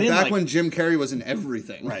 Yeah. It's been back when Jim Carrey was in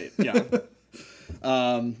everything. Right. Yeah.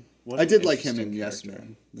 I did like him in Yes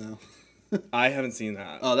Man. No. I haven't seen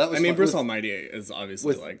that. Oh, that was. I mean, Bruce Almighty is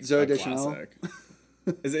obviously like Zooey a Deschanel. classic.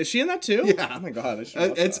 Is she in that too? Yeah. Oh my god, I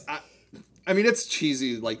should watch that. I mean, it's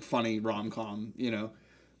cheesy, like funny rom-com,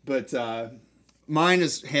 but mine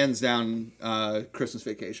is hands down Christmas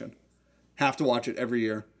Vacation. Have to watch it every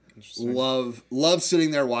year. Love sitting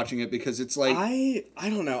there watching it because it's like I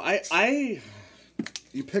don't know. I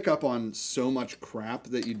you pick up on so much crap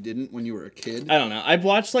that you didn't when you were a kid. I don't know. I've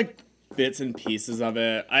watched like bits and pieces of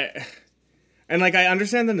it. I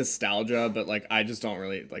understand the nostalgia, but like I just don't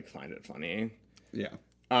really like find it funny. Yeah.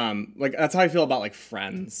 Like that's how I feel about like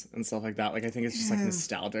Friends and stuff like that. Like I think it's just like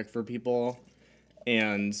nostalgic for people,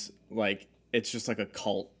 and like it's just like a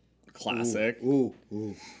cult classic. Ooh.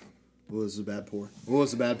 What was a bad pour?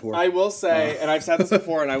 I will say, and I've said this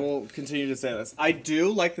before, and I will continue to say this. I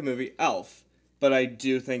do like the movie Elf, but I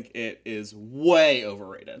do think it is way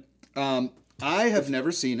overrated. I have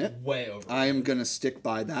never seen it. Way overrated. I am gonna stick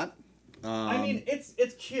by that. I mean, it's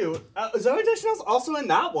cute. Zooey Deschanel's also in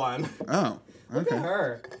that one. Oh. Look at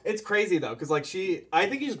her. It's crazy though, because like I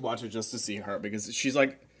think you should watch it just to see her because she's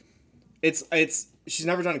like, she's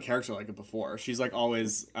never done a character like it before. She's like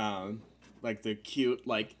always like the cute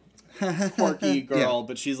like quirky girl, yeah.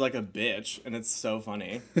 But she's like a bitch, and it's so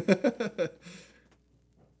funny.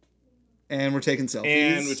 And we're taking selfies.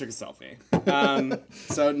 And we took a selfie.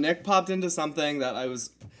 So Nick popped into something that I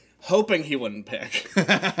was hoping he wouldn't pick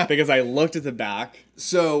because I looked at the back.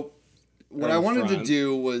 So what I wanted to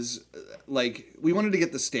do was like we wanted to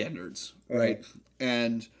get the standards, right?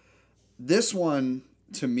 And this one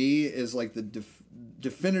to me is like the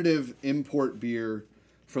definitive import beer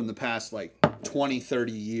from the past like 20,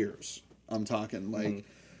 30 years. I'm talking like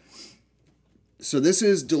So this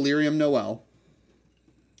is Delirium Noel.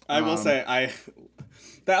 I will say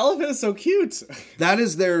the elephant is so cute.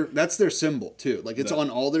 That's their symbol too. Like it's on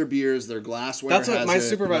all their beers, their glassware. That's what my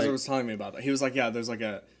supervisor was telling me about that. He was like, "Yeah, there's like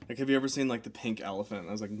have you ever seen like the pink elephant?" And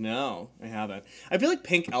I was like, "No, I haven't." I feel like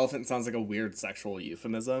pink elephant sounds like a weird sexual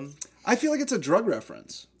euphemism. I feel like it's a drug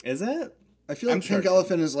reference. Is it? I feel like I'm sure Pink it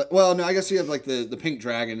Elephant is like... Well, no, I guess you have like the Pink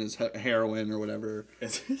Dragon is heroin or whatever.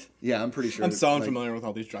 Yeah, I'm pretty sure. I'm so like, unfamiliar with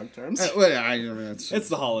all these drug terms. well, yeah, I mean, It's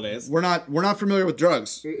the holidays. we're not familiar with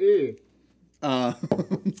drugs.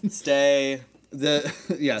 Stay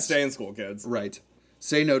Yes. Stay in school, kids. Right.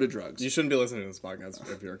 Say no to drugs. You shouldn't be listening to this podcast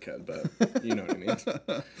if you're a kid, but you know what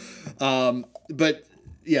I mean. But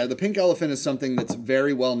yeah, the Pink Elephant is something that's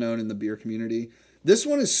very well known in the beer community. This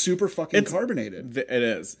one is super fucking carbonated. It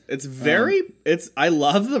is. It's very. I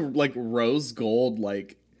love the like rose gold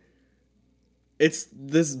like.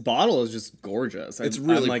 This bottle is just gorgeous. It's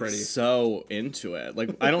really I'm, like, pretty. So into it.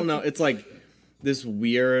 Like I don't know. It's like this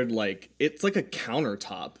weird like it's like a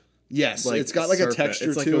countertop. Yes, Like, it's got like surface. a texture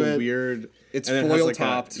it's like to a it. weird. It's and it has, foil like,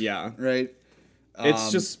 topped. Yeah. Right.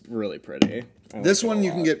 It's just really pretty. This one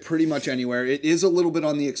you can get pretty much anywhere. It is a little bit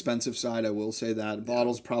on the expensive side, I will say that. A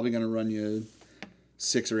bottle's probably going to run you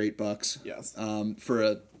 $6 or $8. Yes. For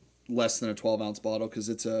a less than a 12-ounce bottle because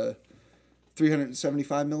it's a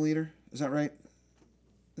 375 milliliter. Is that right?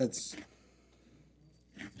 That's...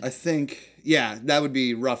 I think... Yeah, that would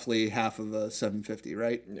be roughly half of a 750,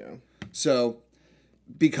 right? Yeah. So,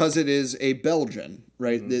 because it is a Belgian,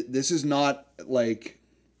 right? This is not like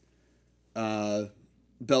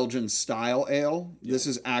Belgian style ale. Yeah. This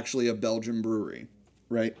is actually a Belgian brewery,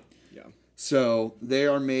 right? Yeah. So they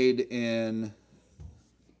are made in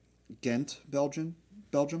Ghent, Belgium.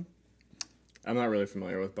 I'm not really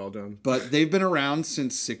familiar with Belgium, but they've been around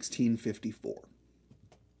since 1654.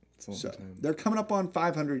 It's a long So time. they're coming up on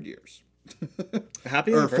 500 years.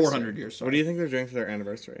 Happy or anniversary. 400 years. Sorry. What do you think they're doing for their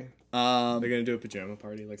anniversary? They're gonna do a pajama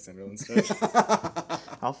party like Cinderella stuff.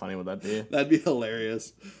 How funny would that be? That'd be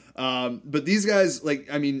hilarious. But these guys, like,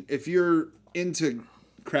 I mean, if you're into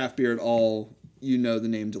craft beer at all, you know the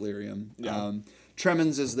name Delirium. Yeah.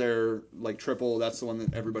 Tremens is their like triple. That's the one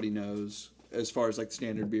that everybody knows as far as like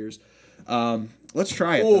standard beers. Let's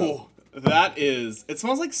try it. Oh, that is. It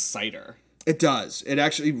smells like cider. It does. It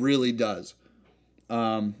actually really does.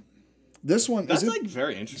 This one That's is like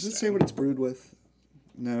very interesting. Does it say what it's brewed with?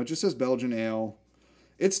 No, it just says Belgian ale.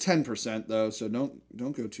 It's 10% though, so don't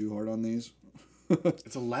go too hard on these.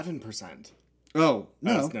 It's 11%. Oh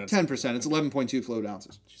no, no, 10%. It's 11.2 float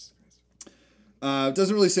ounces. Jesus Christ. It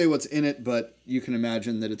doesn't really say what's in it, but you can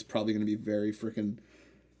imagine that it's probably going to be very freaking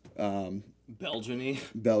Belgian-y.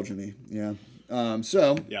 Belgian-y. Yeah.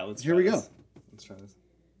 So Yeah, let's. here try we this. go. Let's try this.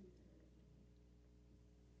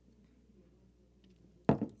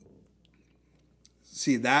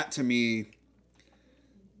 See, that to me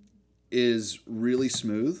is really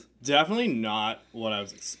smooth. Definitely not what I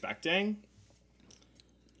was expecting.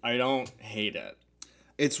 I don't hate it.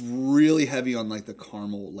 It's really heavy on like the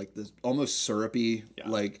caramel, like the almost syrupy,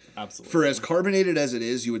 like absolutely. For as carbonated as it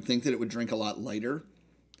is, you would think that it would drink a lot lighter,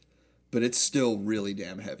 but it's still really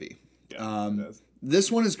damn heavy. Yeah, it is.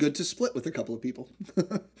 This one is good to split with a couple of people.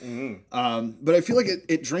 But I feel like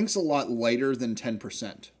it drinks a lot lighter than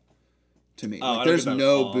 10% to me. Oh, Like, I don't there's get that at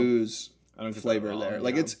no all. booze I don't get that flavor at all, there.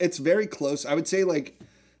 Like yeah. it's very close. I would say like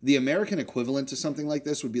the American equivalent to something like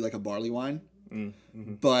this would be like a barley wine.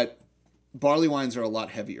 But barley wines are a lot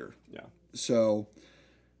heavier. Yeah. So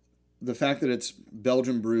the fact that it's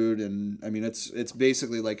Belgian brewed, and I mean it's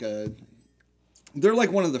basically like they're like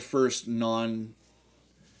one of the first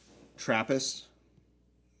non-Trappist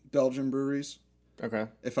Belgian breweries, Okay.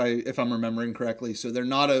 if I'm remembering correctly. So they're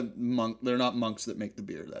not they're not monks that make the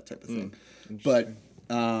beer, that type of thing. But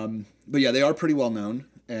yeah, they are pretty well known,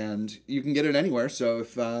 and you can get it anywhere. So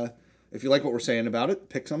if you like what we're saying about it,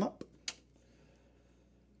 pick some up.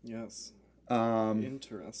 Yes.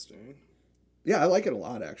 Interesting. Yeah, I like it a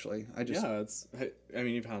lot actually. I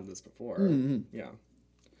mean, you've had this before. Yeah.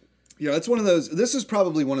 Yeah, it's one of those. This is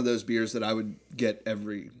probably one of those beers that I would get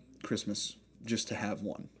every Christmas just to have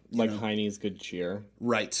one. Like Heine's Good Cheer.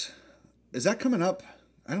 Right. Is that coming up?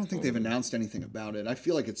 I don't think they've announced anything about it. I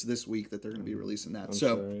feel like it's this week that they're going to be releasing that.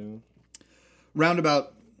 Sure, yeah.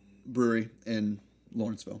 Roundabout Brewery in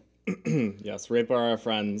Lawrenceville. Yes, right by our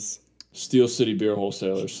friends. Steel City Beer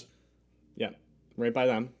Wholesalers. Yeah, right by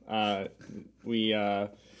them. I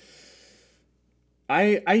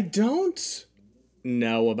don't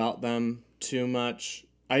know about them too much.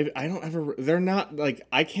 I don't ever. They're not like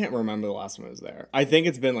I can't remember the last time I was there. I think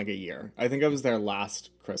it's been like a year. I think I was there last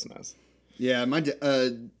Christmas. Yeah, my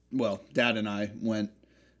Dad and I went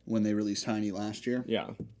when they released Heine last year.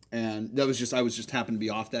 Yeah, and I was just happened to be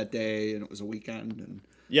off that day, and it was a weekend. And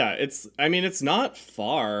yeah, it's not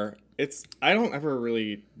far. I don't ever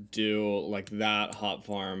really do like that Hop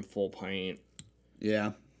Farm full pint.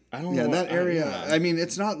 Yeah. I don't Yeah, know. that area. Yeah. I mean,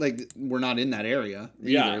 it's not like we're not in that area either.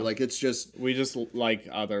 Yeah. Like, it's just We just like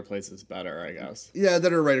other places better, I guess.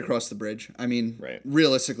 that are right across the bridge. I mean, Right.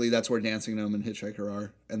 realistically, that's where Dancing Gnome and Hitchhiker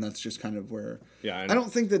are, and that's just kind of where. Yeah, I I know.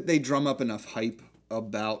 don't think that they drum up enough hype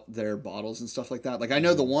about their bottles and stuff like that. Like, I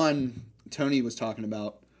know the one Tony was talking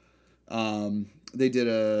about. They did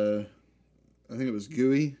I think it was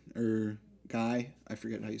GUI or Guy. I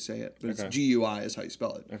forget how you say it, but Okay. it's GUI is how you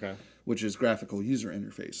spell it. Okay. Which is graphical user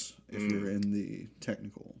interface if you're in the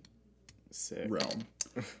technical Sick. realm.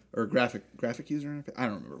 Or graphic user interface? I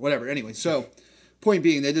don't remember. Whatever. Anyway, so point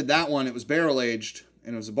being, they did that one. It was barrel aged,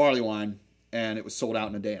 and it was a barley wine, and it was sold out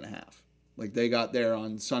in a day and a half. Like, they got there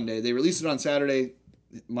on Sunday. They released it on Saturday.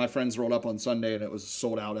 My friends rolled up on Sunday, and it was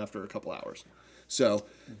sold out after a couple hours. So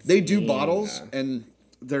they do bottles, and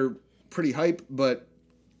they're pretty hype, but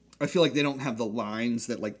I feel like they don't have the lines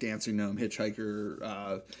that, like, Dancing Gnome,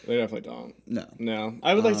 Hitchhiker. They definitely don't. No. No.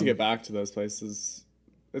 I would like to get back to those places.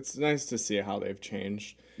 It's nice to see how they've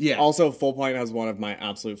changed. Yeah. Also, Full Point has one of my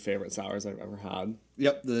absolute favorite sours I've ever had.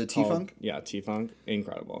 Yep, the T-Funk. Yeah, T-Funk.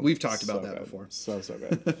 Incredible. We've talked about that good. before. So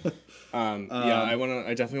good. Yeah,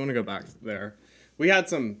 I definitely want to go back there. We've had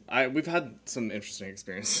some interesting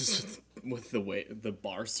experiences with the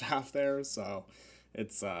bar staff there, so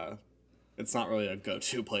it's not really a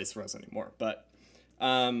go-to place for us anymore. But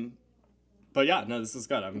yeah, no, this is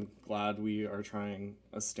good. I'm glad we are trying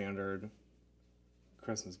a standard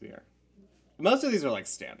Christmas beer. Most of these are like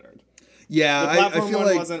standard. Yeah, The I platform feel one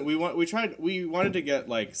like wasn't. We wanted to get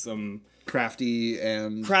like some crafty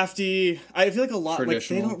and crafty. I feel like a lot like they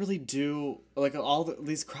Traditional. don't really do like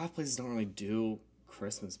these craft places don't really do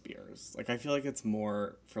Christmas beers. Like I feel like it's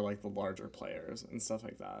more for like the larger players and stuff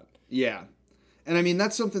like that. yeah, and I mean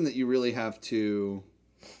that's something that you really have to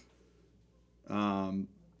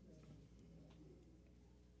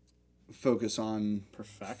focus on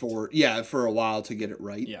Perfect. for a while to get it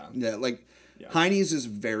right. Yeah. Like Heine's is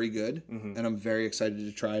very good, and I'm very excited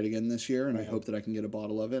to try it again this year, and I hope that I can get a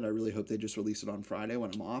bottle of it. I really hope they just release it on Friday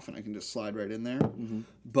when I'm off, and I can just slide right in there.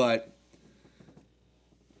 But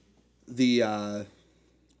the other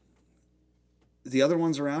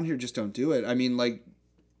ones around here just don't do it. I mean, like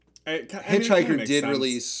Hitchhiker did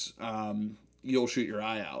release You'll Shoot Your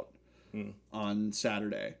Eye Out on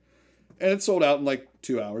Saturday, and it sold out in like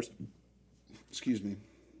 2 hours. Excuse me.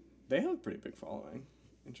 They have a pretty big following.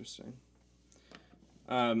 Interesting.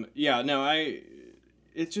 Yeah, no, I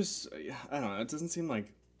don't know. It doesn't seem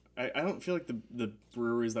like I don't feel like the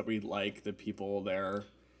breweries that we like, the people there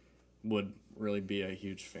would really be a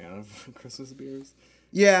huge fan of Christmas beers.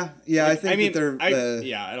 Yeah, I think mean, that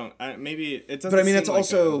they're. maybe it doesn't. But I mean, seem it's like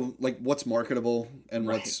also like what's marketable and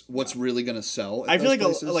Right, what's really gonna sell. At I feel those like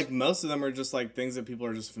places. like most of them are just like things that people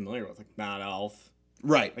are just familiar with, like Mad Elf.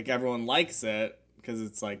 right. Like everyone likes it because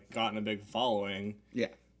it's like gotten a big following. Yeah.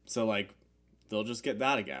 So like they'll just get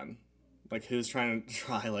that again. Like who's trying to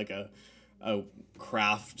try like a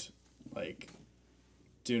craft like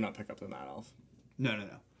do not pick up the Mad Elf. No.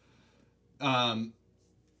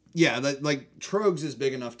 Yeah, like Trogs is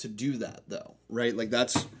big enough to do that though, right? Like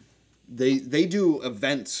that's they do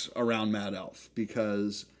events around Mad Elf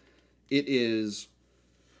because it is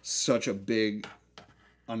such a big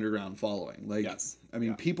underground following. Like Yes. I mean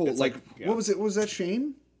Yeah. people It's like yeah. what was it? What was that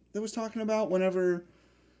Shane that was talking about whenever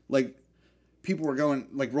like people were going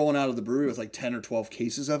like rolling out of the brewery with like 10 or 12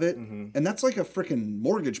 cases of it, and that's like a freaking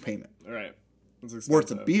mortgage payment All right. It's worth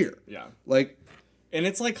expensive. of beer. Yeah. Like And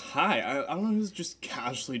it's like high. I don't know who's just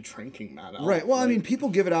casually drinking Mad Elf. right. Well, I Like, mean, people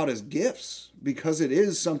give it out as gifts because it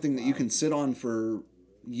is something that you can sit on for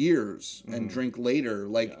years and drink later.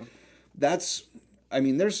 Like that's, I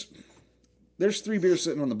mean, there's 3 beers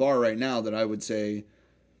sitting on the bar right now that I would say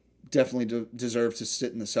definitely deserve to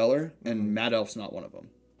sit in the cellar, and Mad Elf's not one of them.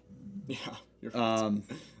 yeah. You're right.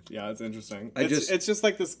 Yeah, it's interesting. just- It's just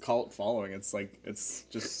like this cult following. It's like it's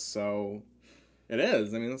just so. It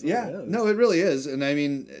is. I mean, that's what Yeah, it is. no, it really is, and I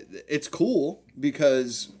mean, it's cool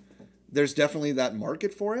because there's definitely that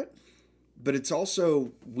market for it, but it's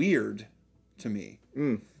also weird to me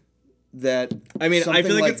that I mean, I something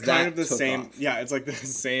feel like it's kind that of the took same. off. Yeah, it's like the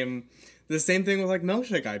same thing with like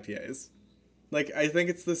milkshake IPAs. Like I think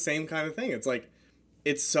it's the same kind of thing. It's like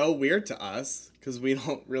it's so weird to us because we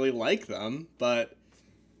don't really like them, but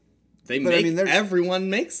I make mean, there's- everyone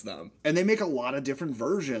makes them. And they make a lot of different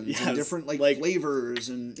versions Yes, and different like flavors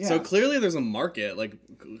and So clearly there's a market. Like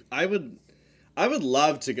I would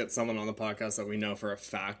love to get someone on the podcast that we know for a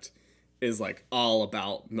fact is like all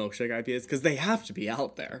about milkshake IPAs because they have to be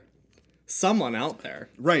out there. Someone out there.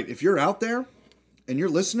 right. If you're out there and you're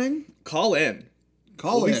listening, Call in.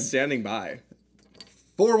 call We'll in be standing by.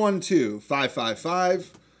 412-555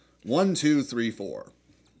 1, 2, 3, 4.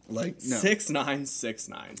 Like, no.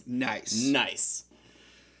 6969. Nice.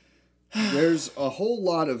 There's a whole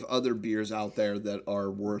lot of other beers out there that are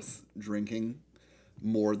worth drinking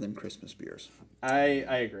more than Christmas beers. I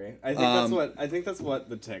agree. I think that's what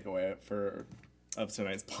the takeaway of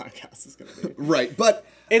tonight's podcast is going to be. Right, but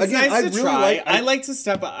it's again, nice to really try. I like to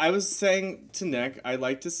step. I was saying to Nick, I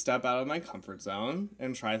like to step out of my comfort zone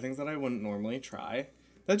and try things that I wouldn't normally try.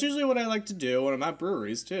 That's usually what I like to do when I'm at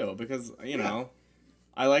breweries too, because you know,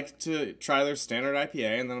 I like to try their standard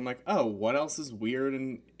IPA, and then I'm like, oh, what else is weird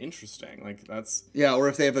and interesting? Like that's or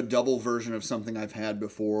if they have a double version of something I've had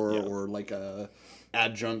before, or like a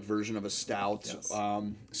adjunct version of a stout. Yes.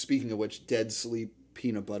 Speaking of which, Dead Sleep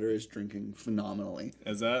peanut butter is drinking phenomenally.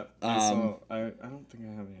 Is that? I don't think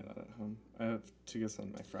I have any of that at home. I have to get some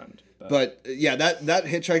to my friend. But that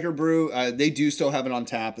Hitchhiker brew, they do still have it on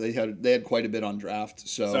tap. They had quite a bit on draft.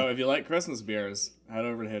 So if you like Christmas beers, head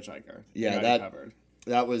over to Hitchhiker.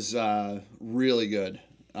 That was really good.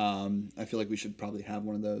 I feel like we should probably have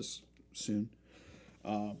one of those soon.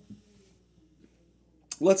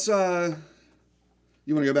 Let's.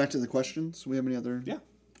 You want to go back to the questions? Do we have any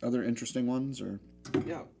other interesting ones or?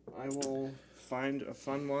 Yeah, I will find a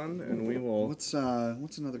fun one, and we will. What's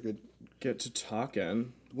another good? Get to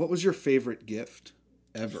talking. What was your favorite gift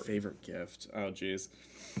ever? Favorite gift? Oh, geez.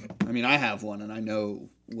 I mean, I have one, and I know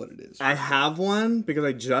what it is. I have one because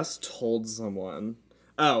I just told someone.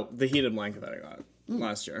 Oh, the heated blanket that I got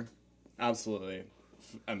last year. Absolutely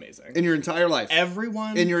amazing. In your entire life?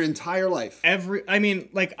 Everyone. In your entire life? I mean,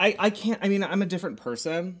 like, I can't. I mean, I'm a different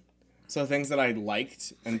person. So things that I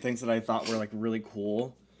liked and things that I thought were, like, really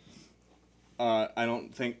cool. I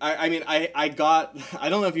don't think... I got... I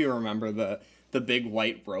don't know if you remember the big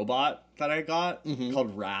white robot that I got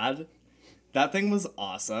called Rad. That thing was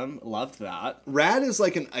awesome. Loved that. Rad is,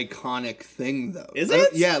 like, an iconic thing, though. Is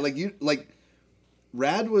it? Yeah,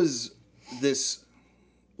 Rad was this,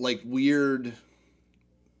 like, weird...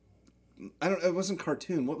 It wasn't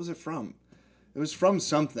cartoon. What was it from? It was from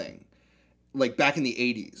something. Like back in the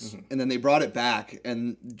 80s, and then they brought it back,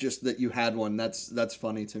 and just that you had one, that's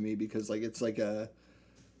funny to me because like it's like a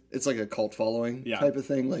cult following type of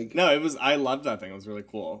thing. Like I loved that thing. It was really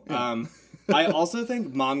cool. Yeah. I also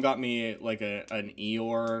think Mom got me like an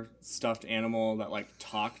Eeyore stuffed animal that like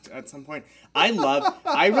talked at some point. I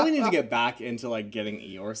really need to get back into like getting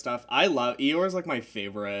Eeyore stuff. Eeyore's like my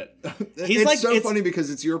favorite. It's funny because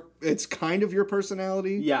it's kind of your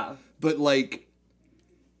personality. Yeah. But like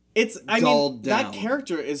down. That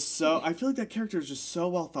character is so... I feel like that character is just so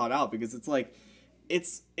well thought out because it's like...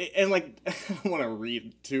 and like... I don't want to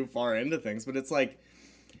read too far into things, but it's like...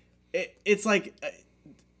 It's like...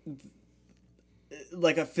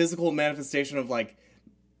 like a physical manifestation of like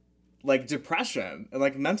depression and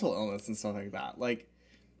like mental illness and stuff like that. Like,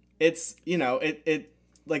 it's, you know, it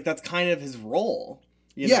like that's kind of his role.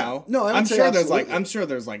 You know? No, I'm sure there's like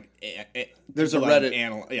there's a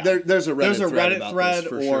Reddit there's a Reddit thread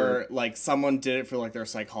for or sure. like someone did it for like their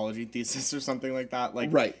psychology thesis or something like that.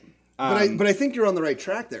 Like right. But I think you're on the right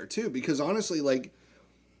track there too, because honestly, like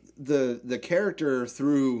the character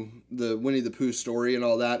through the Winnie the Pooh story and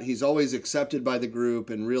all that, he's always accepted by the group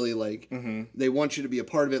and really like they want you to be a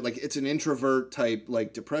part of it. Like it's an introvert type,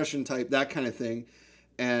 like depression type, that kind of thing,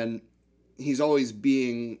 and he's always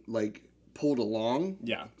being like pulled along,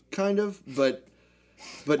 kind of, but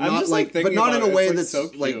not like, but not in a way that's so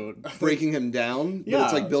like breaking him down. But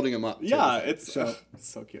it's like building him up. It's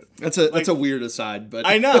so cute. That's a weird aside, but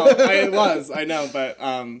I know,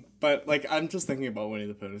 but like I'm just thinking about Winnie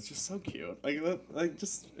the Pooh. It's just so cute.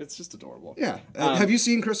 It's just adorable. Yeah. Have you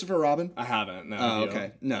seen Christopher Robin? I haven't. No. Oh,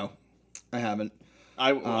 okay. No, I haven't.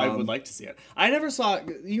 I would like to see it. I never saw.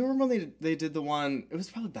 You remember when they did the one? It was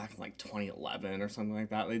probably back in like 2011 or something like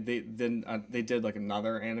that. They did like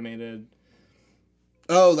another animated.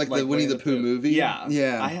 Oh, like the Winnie the Pooh movie? Yeah.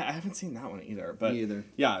 Yeah. I haven't seen that one either. But me either.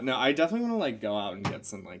 Yeah, no, I definitely want to like go out and get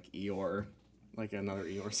some like Eeyore, like another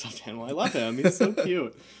Eeyore stuffed animal. I love him. He's so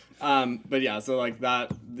cute. But yeah, so like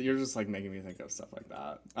that, you're just like making me think of stuff like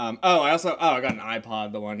that. I got an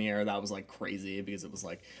iPod the one year that was like crazy because it was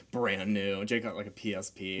like brand new. Jake got like a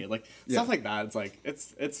PSP, like stuff like that. It's like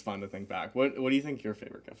it's fun to think back. What do you think your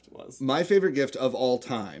favorite gift was? My favorite gift of all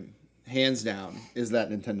time, hands down, is that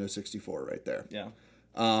Nintendo 64 right there. Yeah.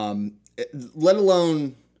 Let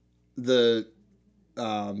alone the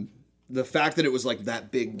fact that it was like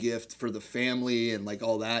that big gift for the family and like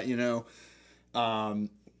all that, you know.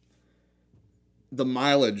 The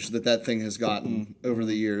mileage that thing has gotten over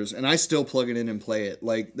the years, and I still plug it in and play it.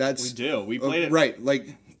 Like that's we do. We played it right.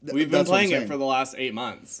 Like we've been playing it for the last 8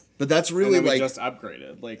 months. But that's really and then like we just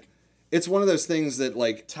upgraded. Like it's one of those things that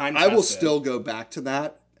like Time I will tested. still go back to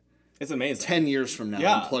that It's amazing. 10 years from now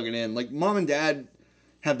Yeah. and plug it in. Like mom and dad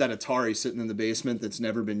have that Atari sitting in the basement that's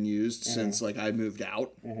never been used since like I moved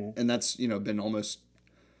out, and that's been almost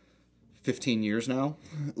 15 years now.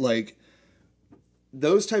 Like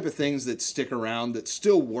those type of things that stick around that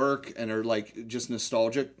still work and are like just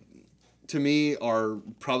nostalgic to me are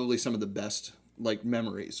probably some of the best like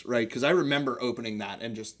memories, right? Because I remember opening that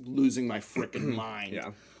and just losing my freaking mind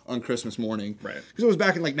Yeah. on Christmas morning. Right. Because it was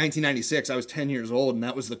back in like 1996. I was 10 years old, and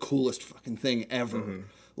that was the coolest fucking thing ever.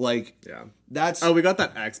 Like, Yeah. that's... Oh, we got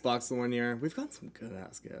that Xbox the one year. We've got some good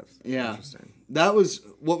ass gifts. Yeah. Interesting. That was...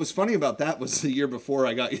 What was funny about that was the year before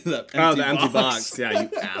I got you that empty Oh, the empty box. box. Yeah, you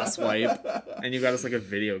asswipe. And you got us like a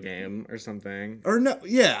video game or something. Or no,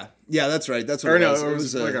 yeah. Yeah, that's right. That's what Or it no, was. it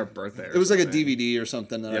was a- like our birthday or It was like a something. DVD or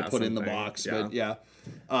something that I Yeah, put in the something. box. Yeah. But yeah.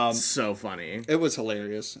 So funny. It was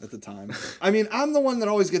hilarious at the time. I mean, I'm the one that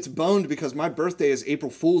always gets boned because my birthday is April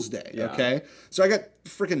Fool's Day, Yeah. okay? So I got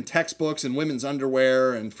freaking textbooks and women's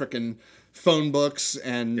underwear and freaking phone books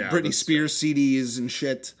and Yeah, Britney that's Spears CDs and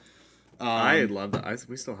shit. I love that.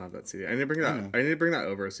 We still have that CD. I need to bring that. I need to bring that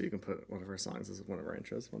over so you can put one of our songs as one of our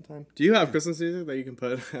intros one time. Do you have Christmas music that you can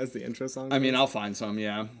put as the intro song? I mean, I'll find some,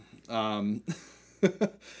 yeah.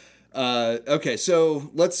 Okay, so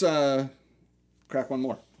let's crack one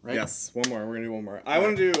more, right? yes, one more. We're gonna do one more. I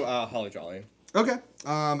want to do Holly Jolly. Okay.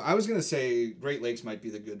 I was gonna say Great Lakes might be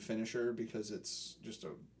the good finisher because it's just a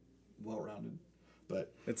well-rounded,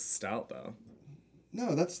 but It's stout though.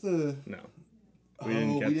 no, that's the. No, We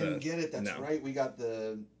didn't get it. That's no. right. We got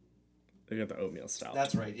the. We got the oatmeal stout.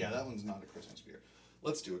 That's right. Yeah, that one's not a Christmas beer.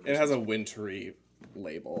 Let's do it. It has a wintry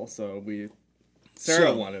label, so Sarah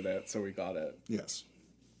So- wanted it, so we got it. Yes.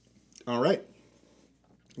 All right.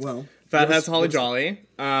 Well, Fatheads Holly Jolly.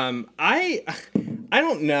 I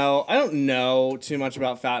don't know. I don't know too much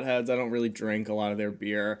about Fatheads. I don't really drink a lot of their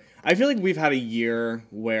beer. I feel like we've had a year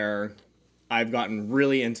where I've gotten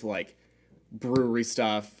really into like brewery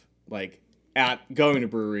stuff, like at going to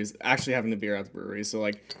breweries, actually having the beer at the breweries. So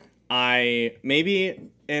like maybe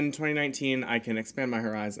in 2019 I can expand my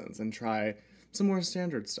horizons and try some more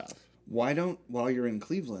standard stuff. Why don't, while you're in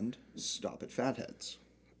Cleveland, stop at Fatheads?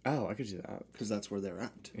 Oh, I could do that. Because that's where they're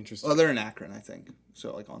at. Interesting. Oh, they're in Akron, I think.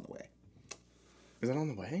 So, like, on the way. Is that on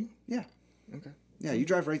the way? Yeah. Okay. Yeah, you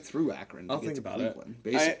drive right through Akron to I'll get think to about Cleveland,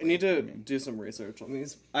 it. I basically. need to do some research on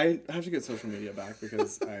these. I have to get social media back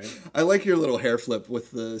because I like your little hair flip with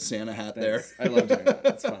the Santa hat there. I love doing that.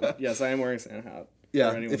 It's fun. Yes, I am wearing a Santa hat. Yeah,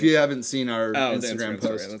 For anyone if you haven't seen our the Instagram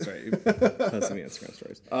post. story. That's right. You posted me Instagram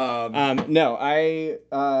stories. No,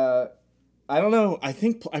 I don't know. I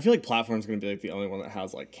feel like Platform's gonna be like the only one that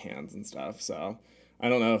has like cans and stuff. So I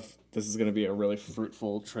don't know if this is gonna be a really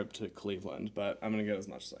fruitful trip to Cleveland, but I'm gonna get as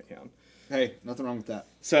much as I can. Hey, nothing wrong with that.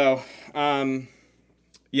 So,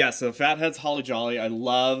 so Fathead's Holly Jolly. I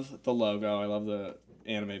love the logo. I love the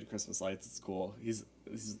animated Christmas lights. It's cool. He's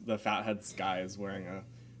the Fathead's guy is wearing a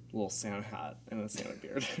little Santa hat and a Santa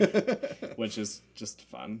beard, which is just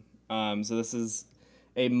fun. So this is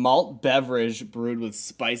a malt beverage brewed with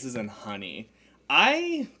spices and honey.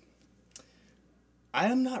 I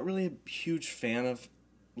am not really a huge fan of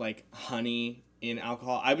like honey in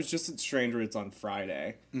alcohol. I was just at Strange Roots on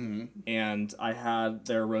Friday, and I had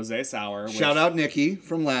their rosé sour. Shout out Nikki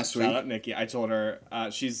from last week. Shout out Nikki. I told her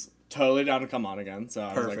she's totally down to come on again. So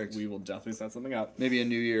I was Perfect. like, we will definitely set something up. Maybe a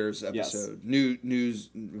New Year's Yes. episode. News.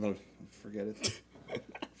 Well, forget it.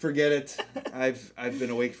 Forget it. I've been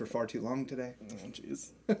awake for far too long today. Oh,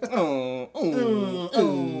 jeez.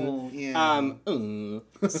 Oh.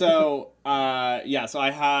 Yeah. So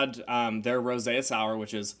I had their rosé sour,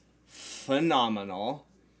 which is phenomenal.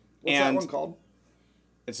 What's that one called?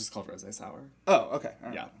 It's just called rosé sour. Oh, okay. All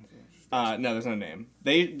right. Yeah. No, there's no name.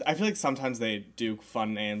 I feel like sometimes they do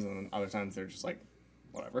fun names, and then other times they're just like,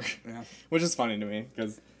 whatever. Yeah. Which is funny to me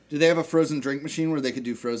because Do they have a frozen drink machine where they could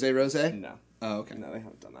do froze rosé? no, Oh, okay. no, they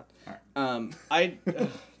haven't done that. All right. I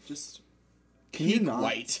just Can you peak not?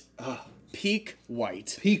 white. Peak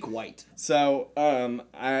white. Peak white. So,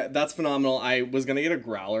 that's phenomenal. I was gonna get a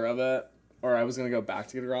growler of it, or I was gonna go back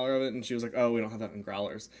to get a growler of it, and she was like, "Oh, we don't have that in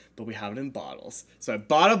growlers, but we have it in bottles." So I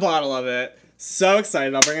bought a bottle of it. So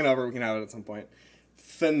excited! I'll bring it over. We can have it at some point.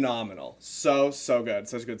 Phenomenal. So good.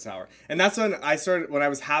 Such good sour. And that's when I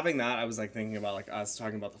was having that, I was like thinking about like us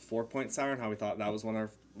talking about the 4-point sour and how we thought that was one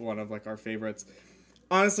of like our favorites.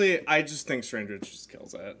 Honestly, I just think Stranger just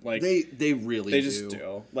kills it. Like They really they do. just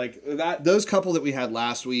do. Like that. Those couple that we had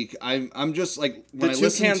last week, I'm just like when The I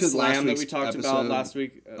listened Toucan to last Slam that week's we talked episode, about last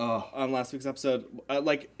week on last week's episode,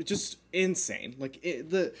 like just insane. Like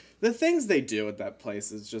the things they do at that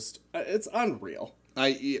place is just it's unreal.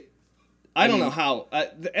 I don't know how.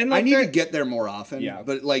 And I need to get there more often. Yeah.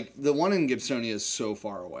 But like the one in Gibsonia is so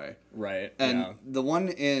far away. Right. And the one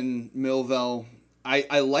in Millville,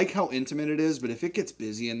 I like how intimate it is, but if it gets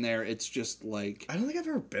busy in there, it's just like I don't think I've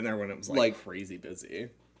ever been there when it was crazy busy.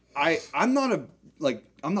 I'm not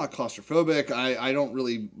claustrophobic. I don't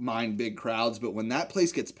really mind big crowds, but when that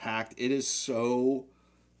place gets packed, it is so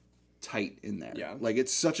tight in there. Yeah. Like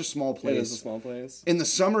it's such a small place. It is a small place. In the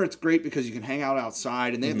summer it's great because you can hang out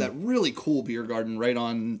outside and they have that really cool beer garden right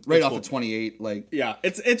off of 28. Like yeah,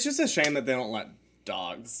 it's just a shame that they don't let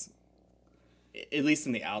dogs, at least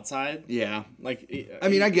in the outside. Yeah. Like I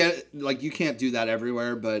mean, I get it. Like you can't do that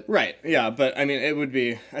everywhere, but right. Yeah, but I mean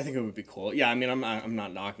I think it would be cool. Yeah, I mean I'm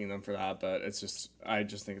not knocking them for that, but I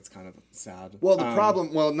just think it's kind of sad. Well,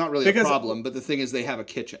 not really a problem, but the thing is they have a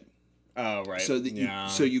kitchen. Oh, right. So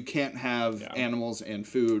so you can't have animals and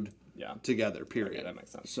food together, period. Okay, that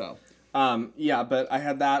makes sense. So, yeah, but I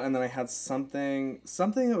had that, and then I had something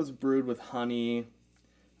that was brewed with honey.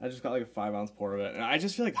 I just got like a 5-ounce pour of it, and I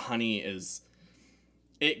just feel like honey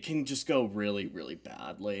it can just go really, really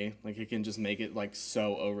badly. Like, it can just make it, like,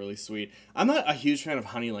 so overly sweet. I'm not a huge fan of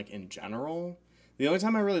honey, like, in general. The only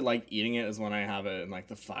time I really like eating it is when I have it in, like,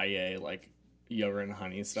 the Faye, like, yogurt and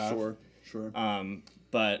honey stuff. Sure.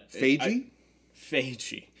 But Fagey?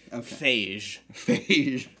 Fagey. Okay.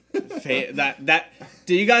 Phage. That.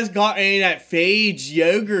 Do you guys got any of that Phage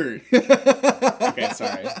yogurt? Okay,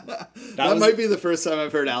 sorry. That might be the first time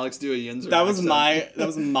I've heard Alex do a Yinzer. That was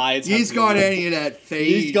my. He's got any of that Phage.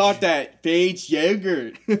 He's got that Phage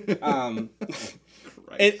yogurt.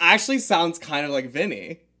 It actually sounds kind of like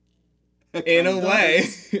Vinny. In a way,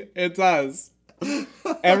 it does.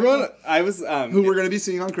 Everyone, I was who we're gonna be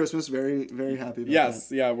seeing on Christmas. Very, very happy about yes,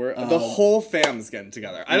 that. yeah, we're the whole fam's getting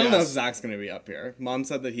together. I don't know if Zach's gonna be up here. Mom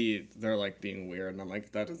said that they're like being weird, and I'm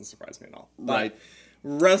like, that doesn't surprise me at all. Right. But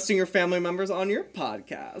roasting your family members on your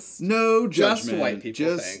podcast. No judgment. Just white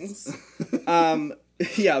people things.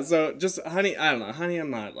 Yeah, so just honey, I don't know. Honey, I'm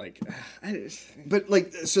not like But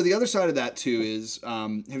like so the other side of that too is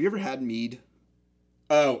have you ever had mead?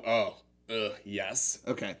 Yes.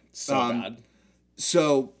 Okay. So bad.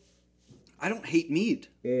 So, I don't hate mead.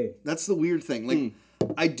 That's the weird thing. Like,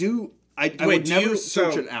 I would never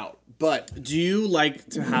search it out. But do you like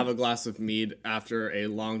to have a glass of mead after a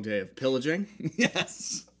long day of pillaging?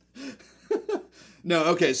 Yes. No,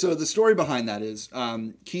 okay. So the story behind that is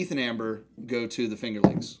Keith and Amber go to the Finger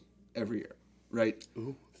Lakes every year, right?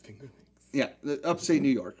 Ooh, Finger Lakes. Yeah, upstate New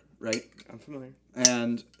York, right? I'm familiar.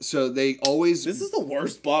 And so they always... This is the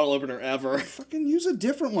worst bottle opener ever. Fucking use a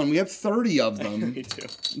different one. We have 30 of them. Me too.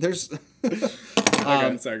 There's...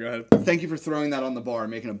 Okay, sorry, go ahead. Thank you for throwing that on the bar,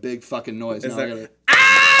 making a big fucking noise. Is now there...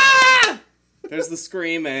 Ah! There's the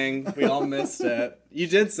screaming. We all missed it. You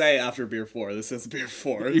did say after beer 4. This is beer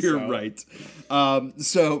 4. You're right. But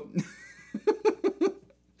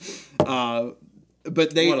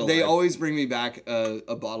they always bring me back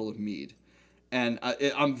a bottle of mead. And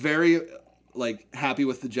I'm very... like happy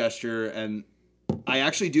with the gesture, and I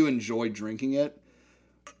actually do enjoy drinking it.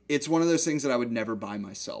 It's one of those things that I would never buy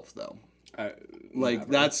myself, though. Like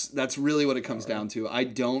never. That's really what it comes down to. I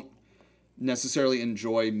don't necessarily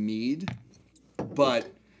enjoy mead,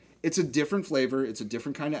 but it's a different flavor. It's a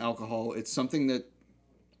different kind of alcohol. It's something that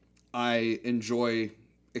I enjoy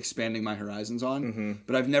expanding my horizons on. Mm-hmm.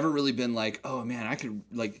 But I've never really been like, oh man, I could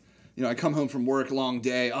like. You know, I come home from work, long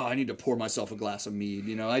day. Oh, I need to pour myself a glass of mead.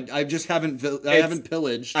 You know, I just haven't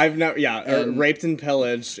pillaged. I've never, raped and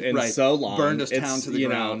pillaged in so long. Burned us down to the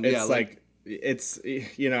ground. It's like it's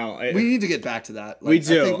you know. We need to get back to that. Like, we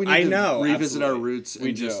do. I think we need to revisit absolutely. our roots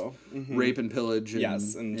and just rape and pillage.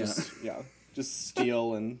 And, just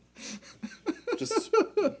steal and just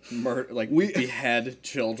murder, like behead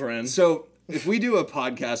children. So. If we do a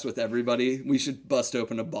podcast with everybody, we should bust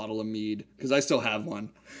open a bottle of mead because I still have one.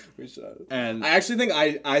 We should. And I actually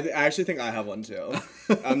think I have one too.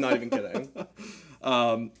 I'm not even kidding.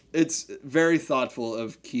 It's very thoughtful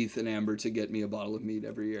of Keith and Amber to get me a bottle of mead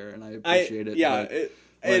every year, and I appreciate it. Yeah, it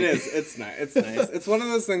is. It's nice. It's nice. It's one of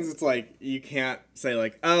those things. It's like you can't say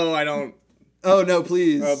like, oh, I don't. Oh no,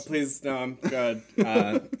 please. Oh please, no, I'm good.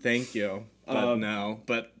 Thank you. But no,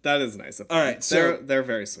 but that is nice of them. All right, so they're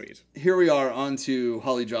very sweet. Here we are on to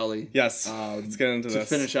Holly Jolly. Yes, let's get into this.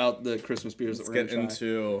 To finish out the Christmas beers that we're going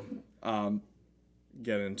to try.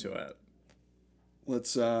 Get into it.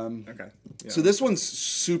 Let's, okay. Yeah. So this one's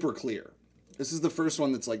super clear. This is the first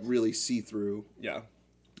one that's like really see-through. Yeah.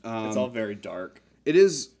 It's all very dark. It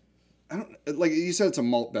is, like you said, it's a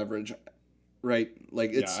malt beverage, right?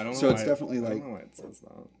 Like it's, I don't know so why it's definitely I like. don't know why it says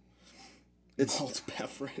that. It's malt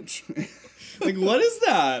beverage. Like, what is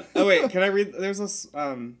that? Oh, wait, can I read? There's this,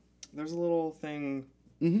 there's a little thing.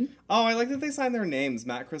 Mm-hmm. Oh, I like that they signed their names,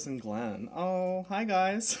 Matt, Chris, and Glenn. Oh, hi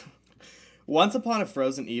guys. Once upon a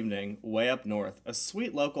frozen evening, way up north, a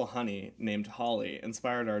sweet local honey named Holly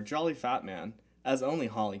inspired our jolly fat man, as only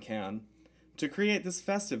Holly can, to create this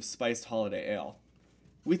festive spiced holiday ale.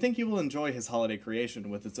 We think you will enjoy his holiday creation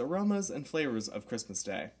with its aromas and flavors of Christmas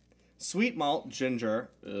Day. Sweet malt, ginger,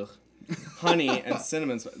 honey, and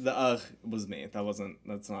cinnamon. The was me.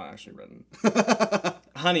 That's not actually written.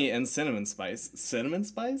 Honey and cinnamon spice. Cinnamon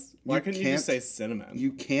spice? Why couldn't you just say cinnamon?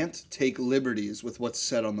 You can't take liberties with what's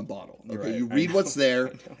said on the bottle. Okay, Right, you read what's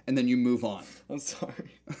there, and then you move on. I'm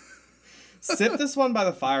sorry. Sip this one by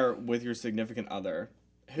the fire with your significant other.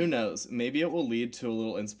 Who knows? Maybe it will lead to a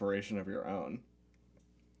little inspiration of your own.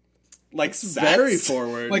 Like sex? Very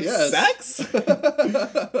forward. Like yes. sex?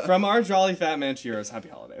 From our jolly fat man to yours, happy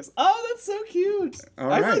holidays. Oh, that's so cute.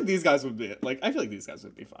 I feel like these guys would be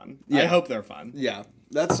fun. Yeah. I hope they're fun. Yeah,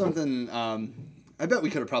 that's something. I bet we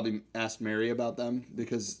could have probably asked Mary about them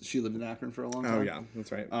because she lived in Akron for a long time. Oh yeah,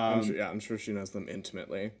 that's right. I'm sure she knows them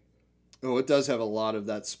intimately. Oh, it does have a lot of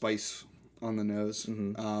that spice on the nose.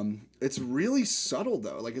 Mm-hmm. It's really subtle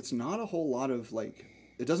though. Like it's not a whole lot of like.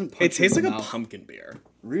 It doesn't. Punch It tastes you in like the a mouth. pumpkin beer.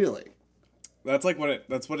 Really. That's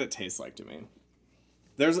what it tastes like to me.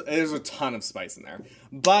 There's a ton of spice in there,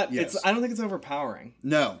 but Yes. I don't think it's overpowering.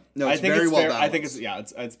 No, I it's think very it's well fair. balanced. I think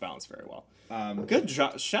it's balanced very well. Good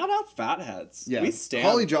job. Shout out Fatheads. Yeah. We stand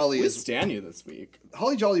Holly Jolly we is- stand you this week.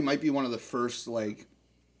 Holly Jolly might be one of the first like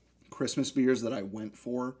Christmas beers that I went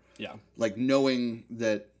for. Yeah. Like knowing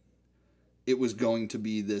that it was going to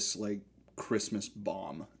be this like Christmas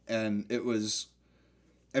bomb, and it was.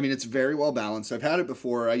 I mean, it's very well balanced. I've had it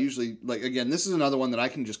before. I usually, like, again, this is another one that I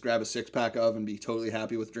can just grab a 6-pack of and be totally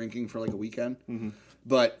happy with drinking for, like, a weekend. Mm-hmm.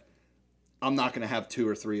 But I'm not going to have 2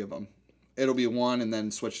 or 3 of them. It'll be one and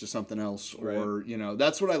then switch to something else. Or, Right. you know,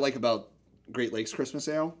 that's what I like about Great Lakes Christmas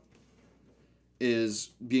Ale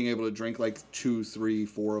is being able to drink, like, 2, 3,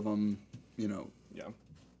 4 of them, you know. Yeah.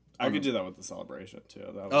 I could do that with the celebration,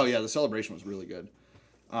 too. Oh, yeah, the celebration was really good.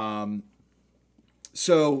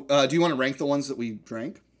 So, do you want to rank the ones that we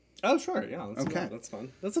drank? Oh, sure. Yeah. Let's do Okay. that. That's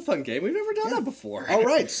fun. That's a fun game. We've never done that before. All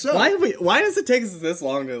right, so Why does it take us this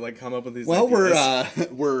long to like come up with these? well, ideas?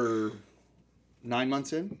 we're 9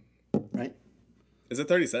 months in, right? Is it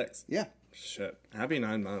 36? Yeah. Shit. Happy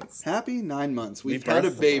 9 months. Happy 9 months. We've had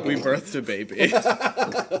a baby. We birthed a baby.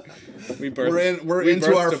 We're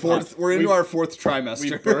into our fourth trimester.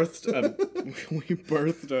 We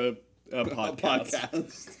birthed a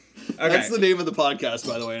podcast. Okay. That's the name of the podcast,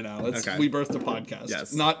 by the way. Now it's Okay. We Birthed a Podcast.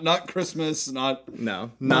 Yes. Not Christmas.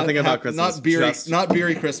 Nothing about Christmas. Not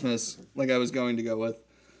Beery Christmas. Like I was going to go with.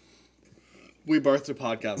 We birthed a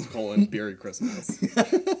podcast, Beery Christmas.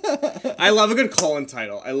 I love a good colon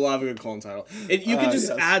title. You can just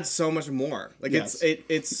yes. add so much more. Like Yes.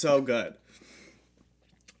 it's so good.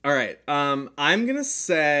 All right. I'm gonna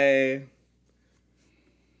say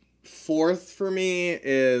fourth for me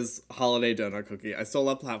is Holiday Donut Cookie. I still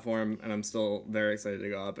love Platform, and I'm still very excited to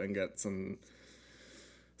go up and get some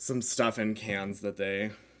stuff in cans that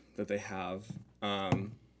they have.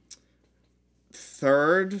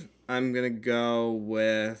 Third, I'm gonna go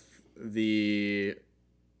with the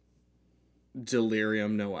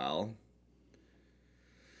Delirium Noel.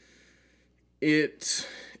 It's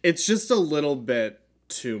just a little bit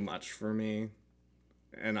too much for me,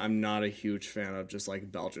 and I'm not a huge fan of just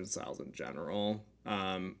like Belgian styles in general.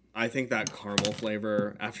 I think that caramel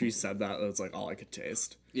flavor, after you said that, that's like all I could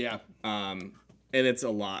taste. Yeah. And it's a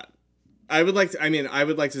lot. I would like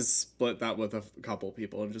to split that with a couple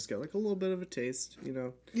people and just get like a little bit of a taste, you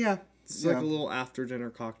know? Yeah. It's like a little after dinner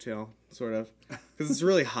cocktail, sort of, because it's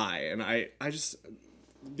really high, and I just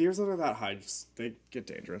beers that are that high they get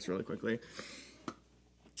dangerous really quickly.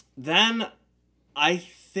 Then I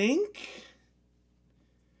think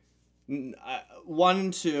 1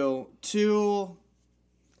 and 2.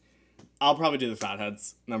 I'll probably do the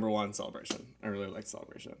Fatheads. Number 1, Celebration. I really like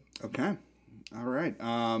Celebration. Okay. All right.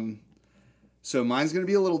 So mine's going to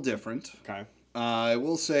be a little different. Okay. I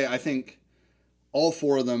will say I think all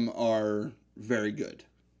 4 of them are very good.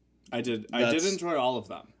 I did enjoy all of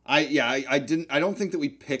them. I don't think that we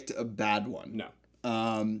picked a bad one.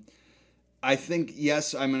 No. I think,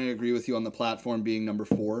 yes, I'm going to agree with you on the Platform being number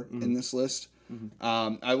 4 in this list.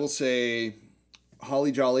 Mm-hmm. I will say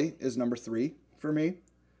Holly Jolly is number 3 for me.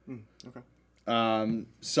 Okay.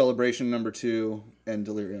 Celebration number 2 and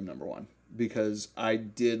Delirium number 1, because I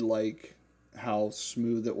did like how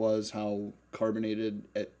smooth it was, how carbonated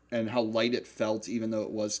it, and how light it felt, even though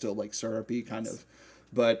it was still like syrupy kind of.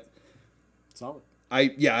 But Solid.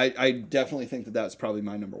 I definitely think that that's probably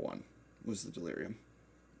my number 1 was the Delirium.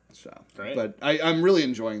 So, Great. But I'm really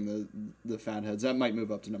enjoying the Fatheads. That might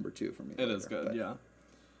move up to number 2 for me. It is good, but. yeah.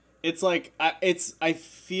 It's like I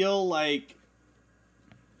feel like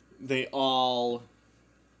they all.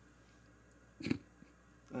 I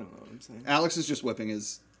don't know what I'm saying. Alex is just whipping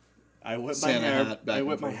his. I whip Santa my hair. hat back I and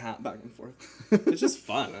whip my forth. hat back and forth. It's just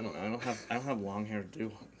fun. I don't know. I don't have long hair to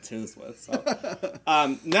do this with. So,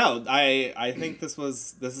 no. I think this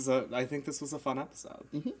was a fun episode.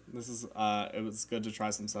 Mm-hmm. This is it was good to try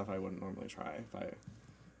some stuff I wouldn't normally try if I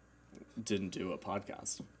didn't do a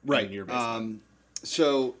podcast. Right. In your basement.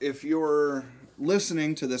 So if you're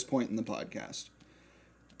listening to this point in the podcast,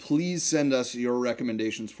 please send us your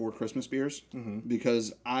recommendations for Christmas beers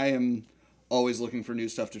because I am always looking for new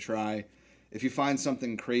stuff to try. If you find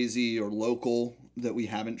something crazy or local that we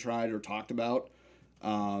haven't tried or talked about,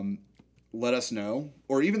 let us know.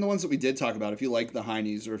 Or even the ones that we did talk about. If you like the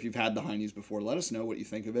Heinies or if you've had the Heinies before, let us know what you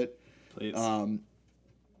think of it. Please.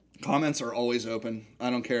 Comments are always open.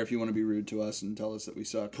 I don't care if you want to be rude to us and tell us that we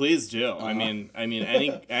suck. Please do. I mean,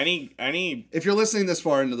 any. If you're listening this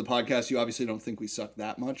far into the podcast, you obviously don't think we suck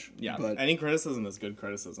that much. Yeah, but any criticism is good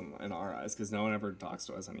criticism in our eyes because no one ever talks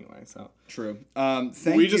to us anyway. So true.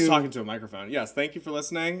 We just talking to a microphone. Yes, thank you for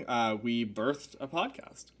listening. We birthed a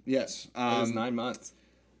podcast. Yes, It was 9 months.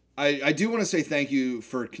 I do want to say thank you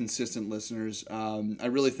for consistent listeners. I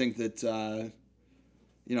really think that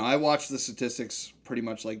I watch the statistics pretty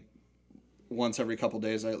much like once every couple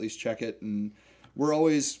days. I at least check it, and we're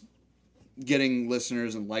always getting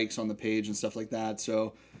listeners and likes on the page and stuff like that.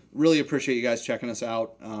 So really appreciate you guys checking us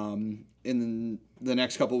out. In the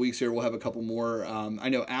next couple weeks here, we'll have a couple more. I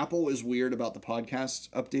know Apple is weird about the podcast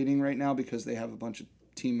updating right now because they have a bunch of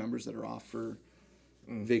team members that are off for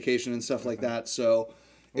vacation and stuff like that. So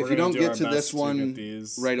if you don't get to this one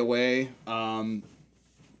right away,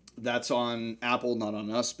 that's on Apple, not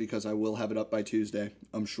on us, because I will have it up by Tuesday,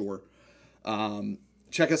 I'm sure.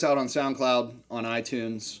 Check us out on SoundCloud, on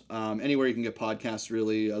iTunes, anywhere you can get podcasts,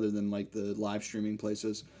 really, other than like the live streaming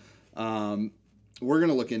places. We're going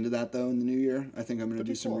to look into that, though, in the new year. I think I'm going to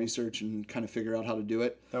do some research and kind of figure out how to do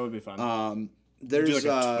it. That would be fun. There's do like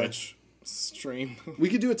a Twitch stream. We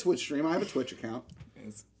could do a Twitch stream. I have a Twitch account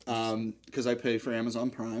Nice. because I pay for Amazon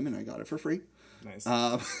Prime and I got it for free. Nice.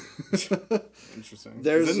 Interesting.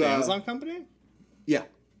 there's, Is it an Amazon company? Yeah.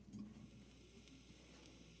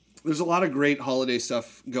 There's a lot of great holiday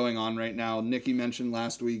stuff going on right now. Nikki mentioned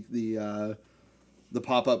last week the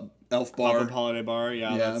pop-up elf bar. Pop-up holiday bar.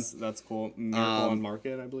 Yeah. Yeah. That's cool. Miracle on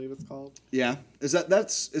Market, I believe it's called. Yeah. Is that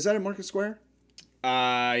at Market Square?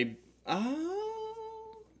 I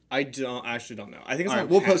actually don't know. I think it's All on right,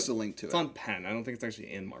 we'll Penn. post a link to it. It's on Penn. I don't think it's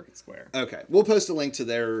actually in Market Square. Okay. We'll post a link to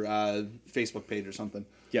their Facebook page or something.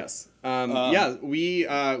 Yes. Yeah. We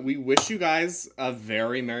wish you guys a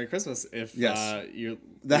very Merry Christmas. If Yes. you're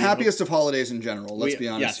The happiest of holidays in general, let's be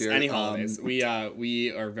honest yes, here. Any holidays. We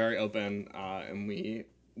are very open and we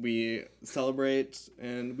celebrate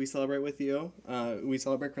with you. We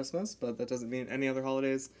celebrate Christmas, but that doesn't mean any other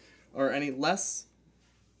holidays are any less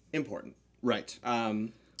important. Right.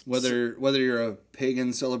 Whether you're a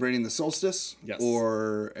pagan celebrating the solstice Yes.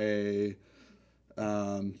 or a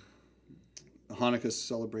Hanukkah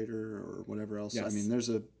celebrator or whatever else. Yes. I mean, there's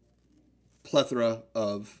a plethora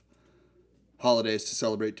of holidays to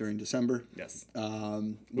celebrate during December. Yes.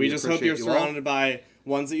 We just hope appreciate you're you all. surrounded by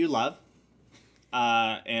ones that you love,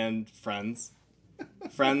 and friends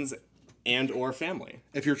and or family.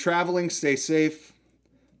 If you're traveling, stay safe.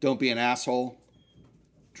 Don't be an asshole.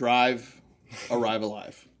 Drive. Arrive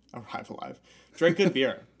alive. Arrive alive. Drink good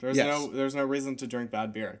beer. There's Yes. no reason to drink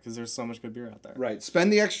bad beer because there's so much good beer out there. Right.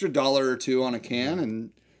 Spend the extra $1 or $2 on a can and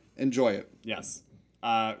enjoy it. Yes.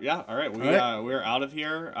 Yeah. All right. We're out of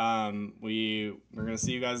here. We're gonna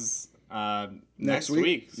see you guys next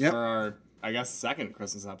week Yep. for our, I guess, second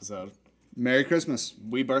Christmas episode. Merry Christmas.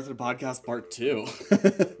 We birthed a podcast part 2.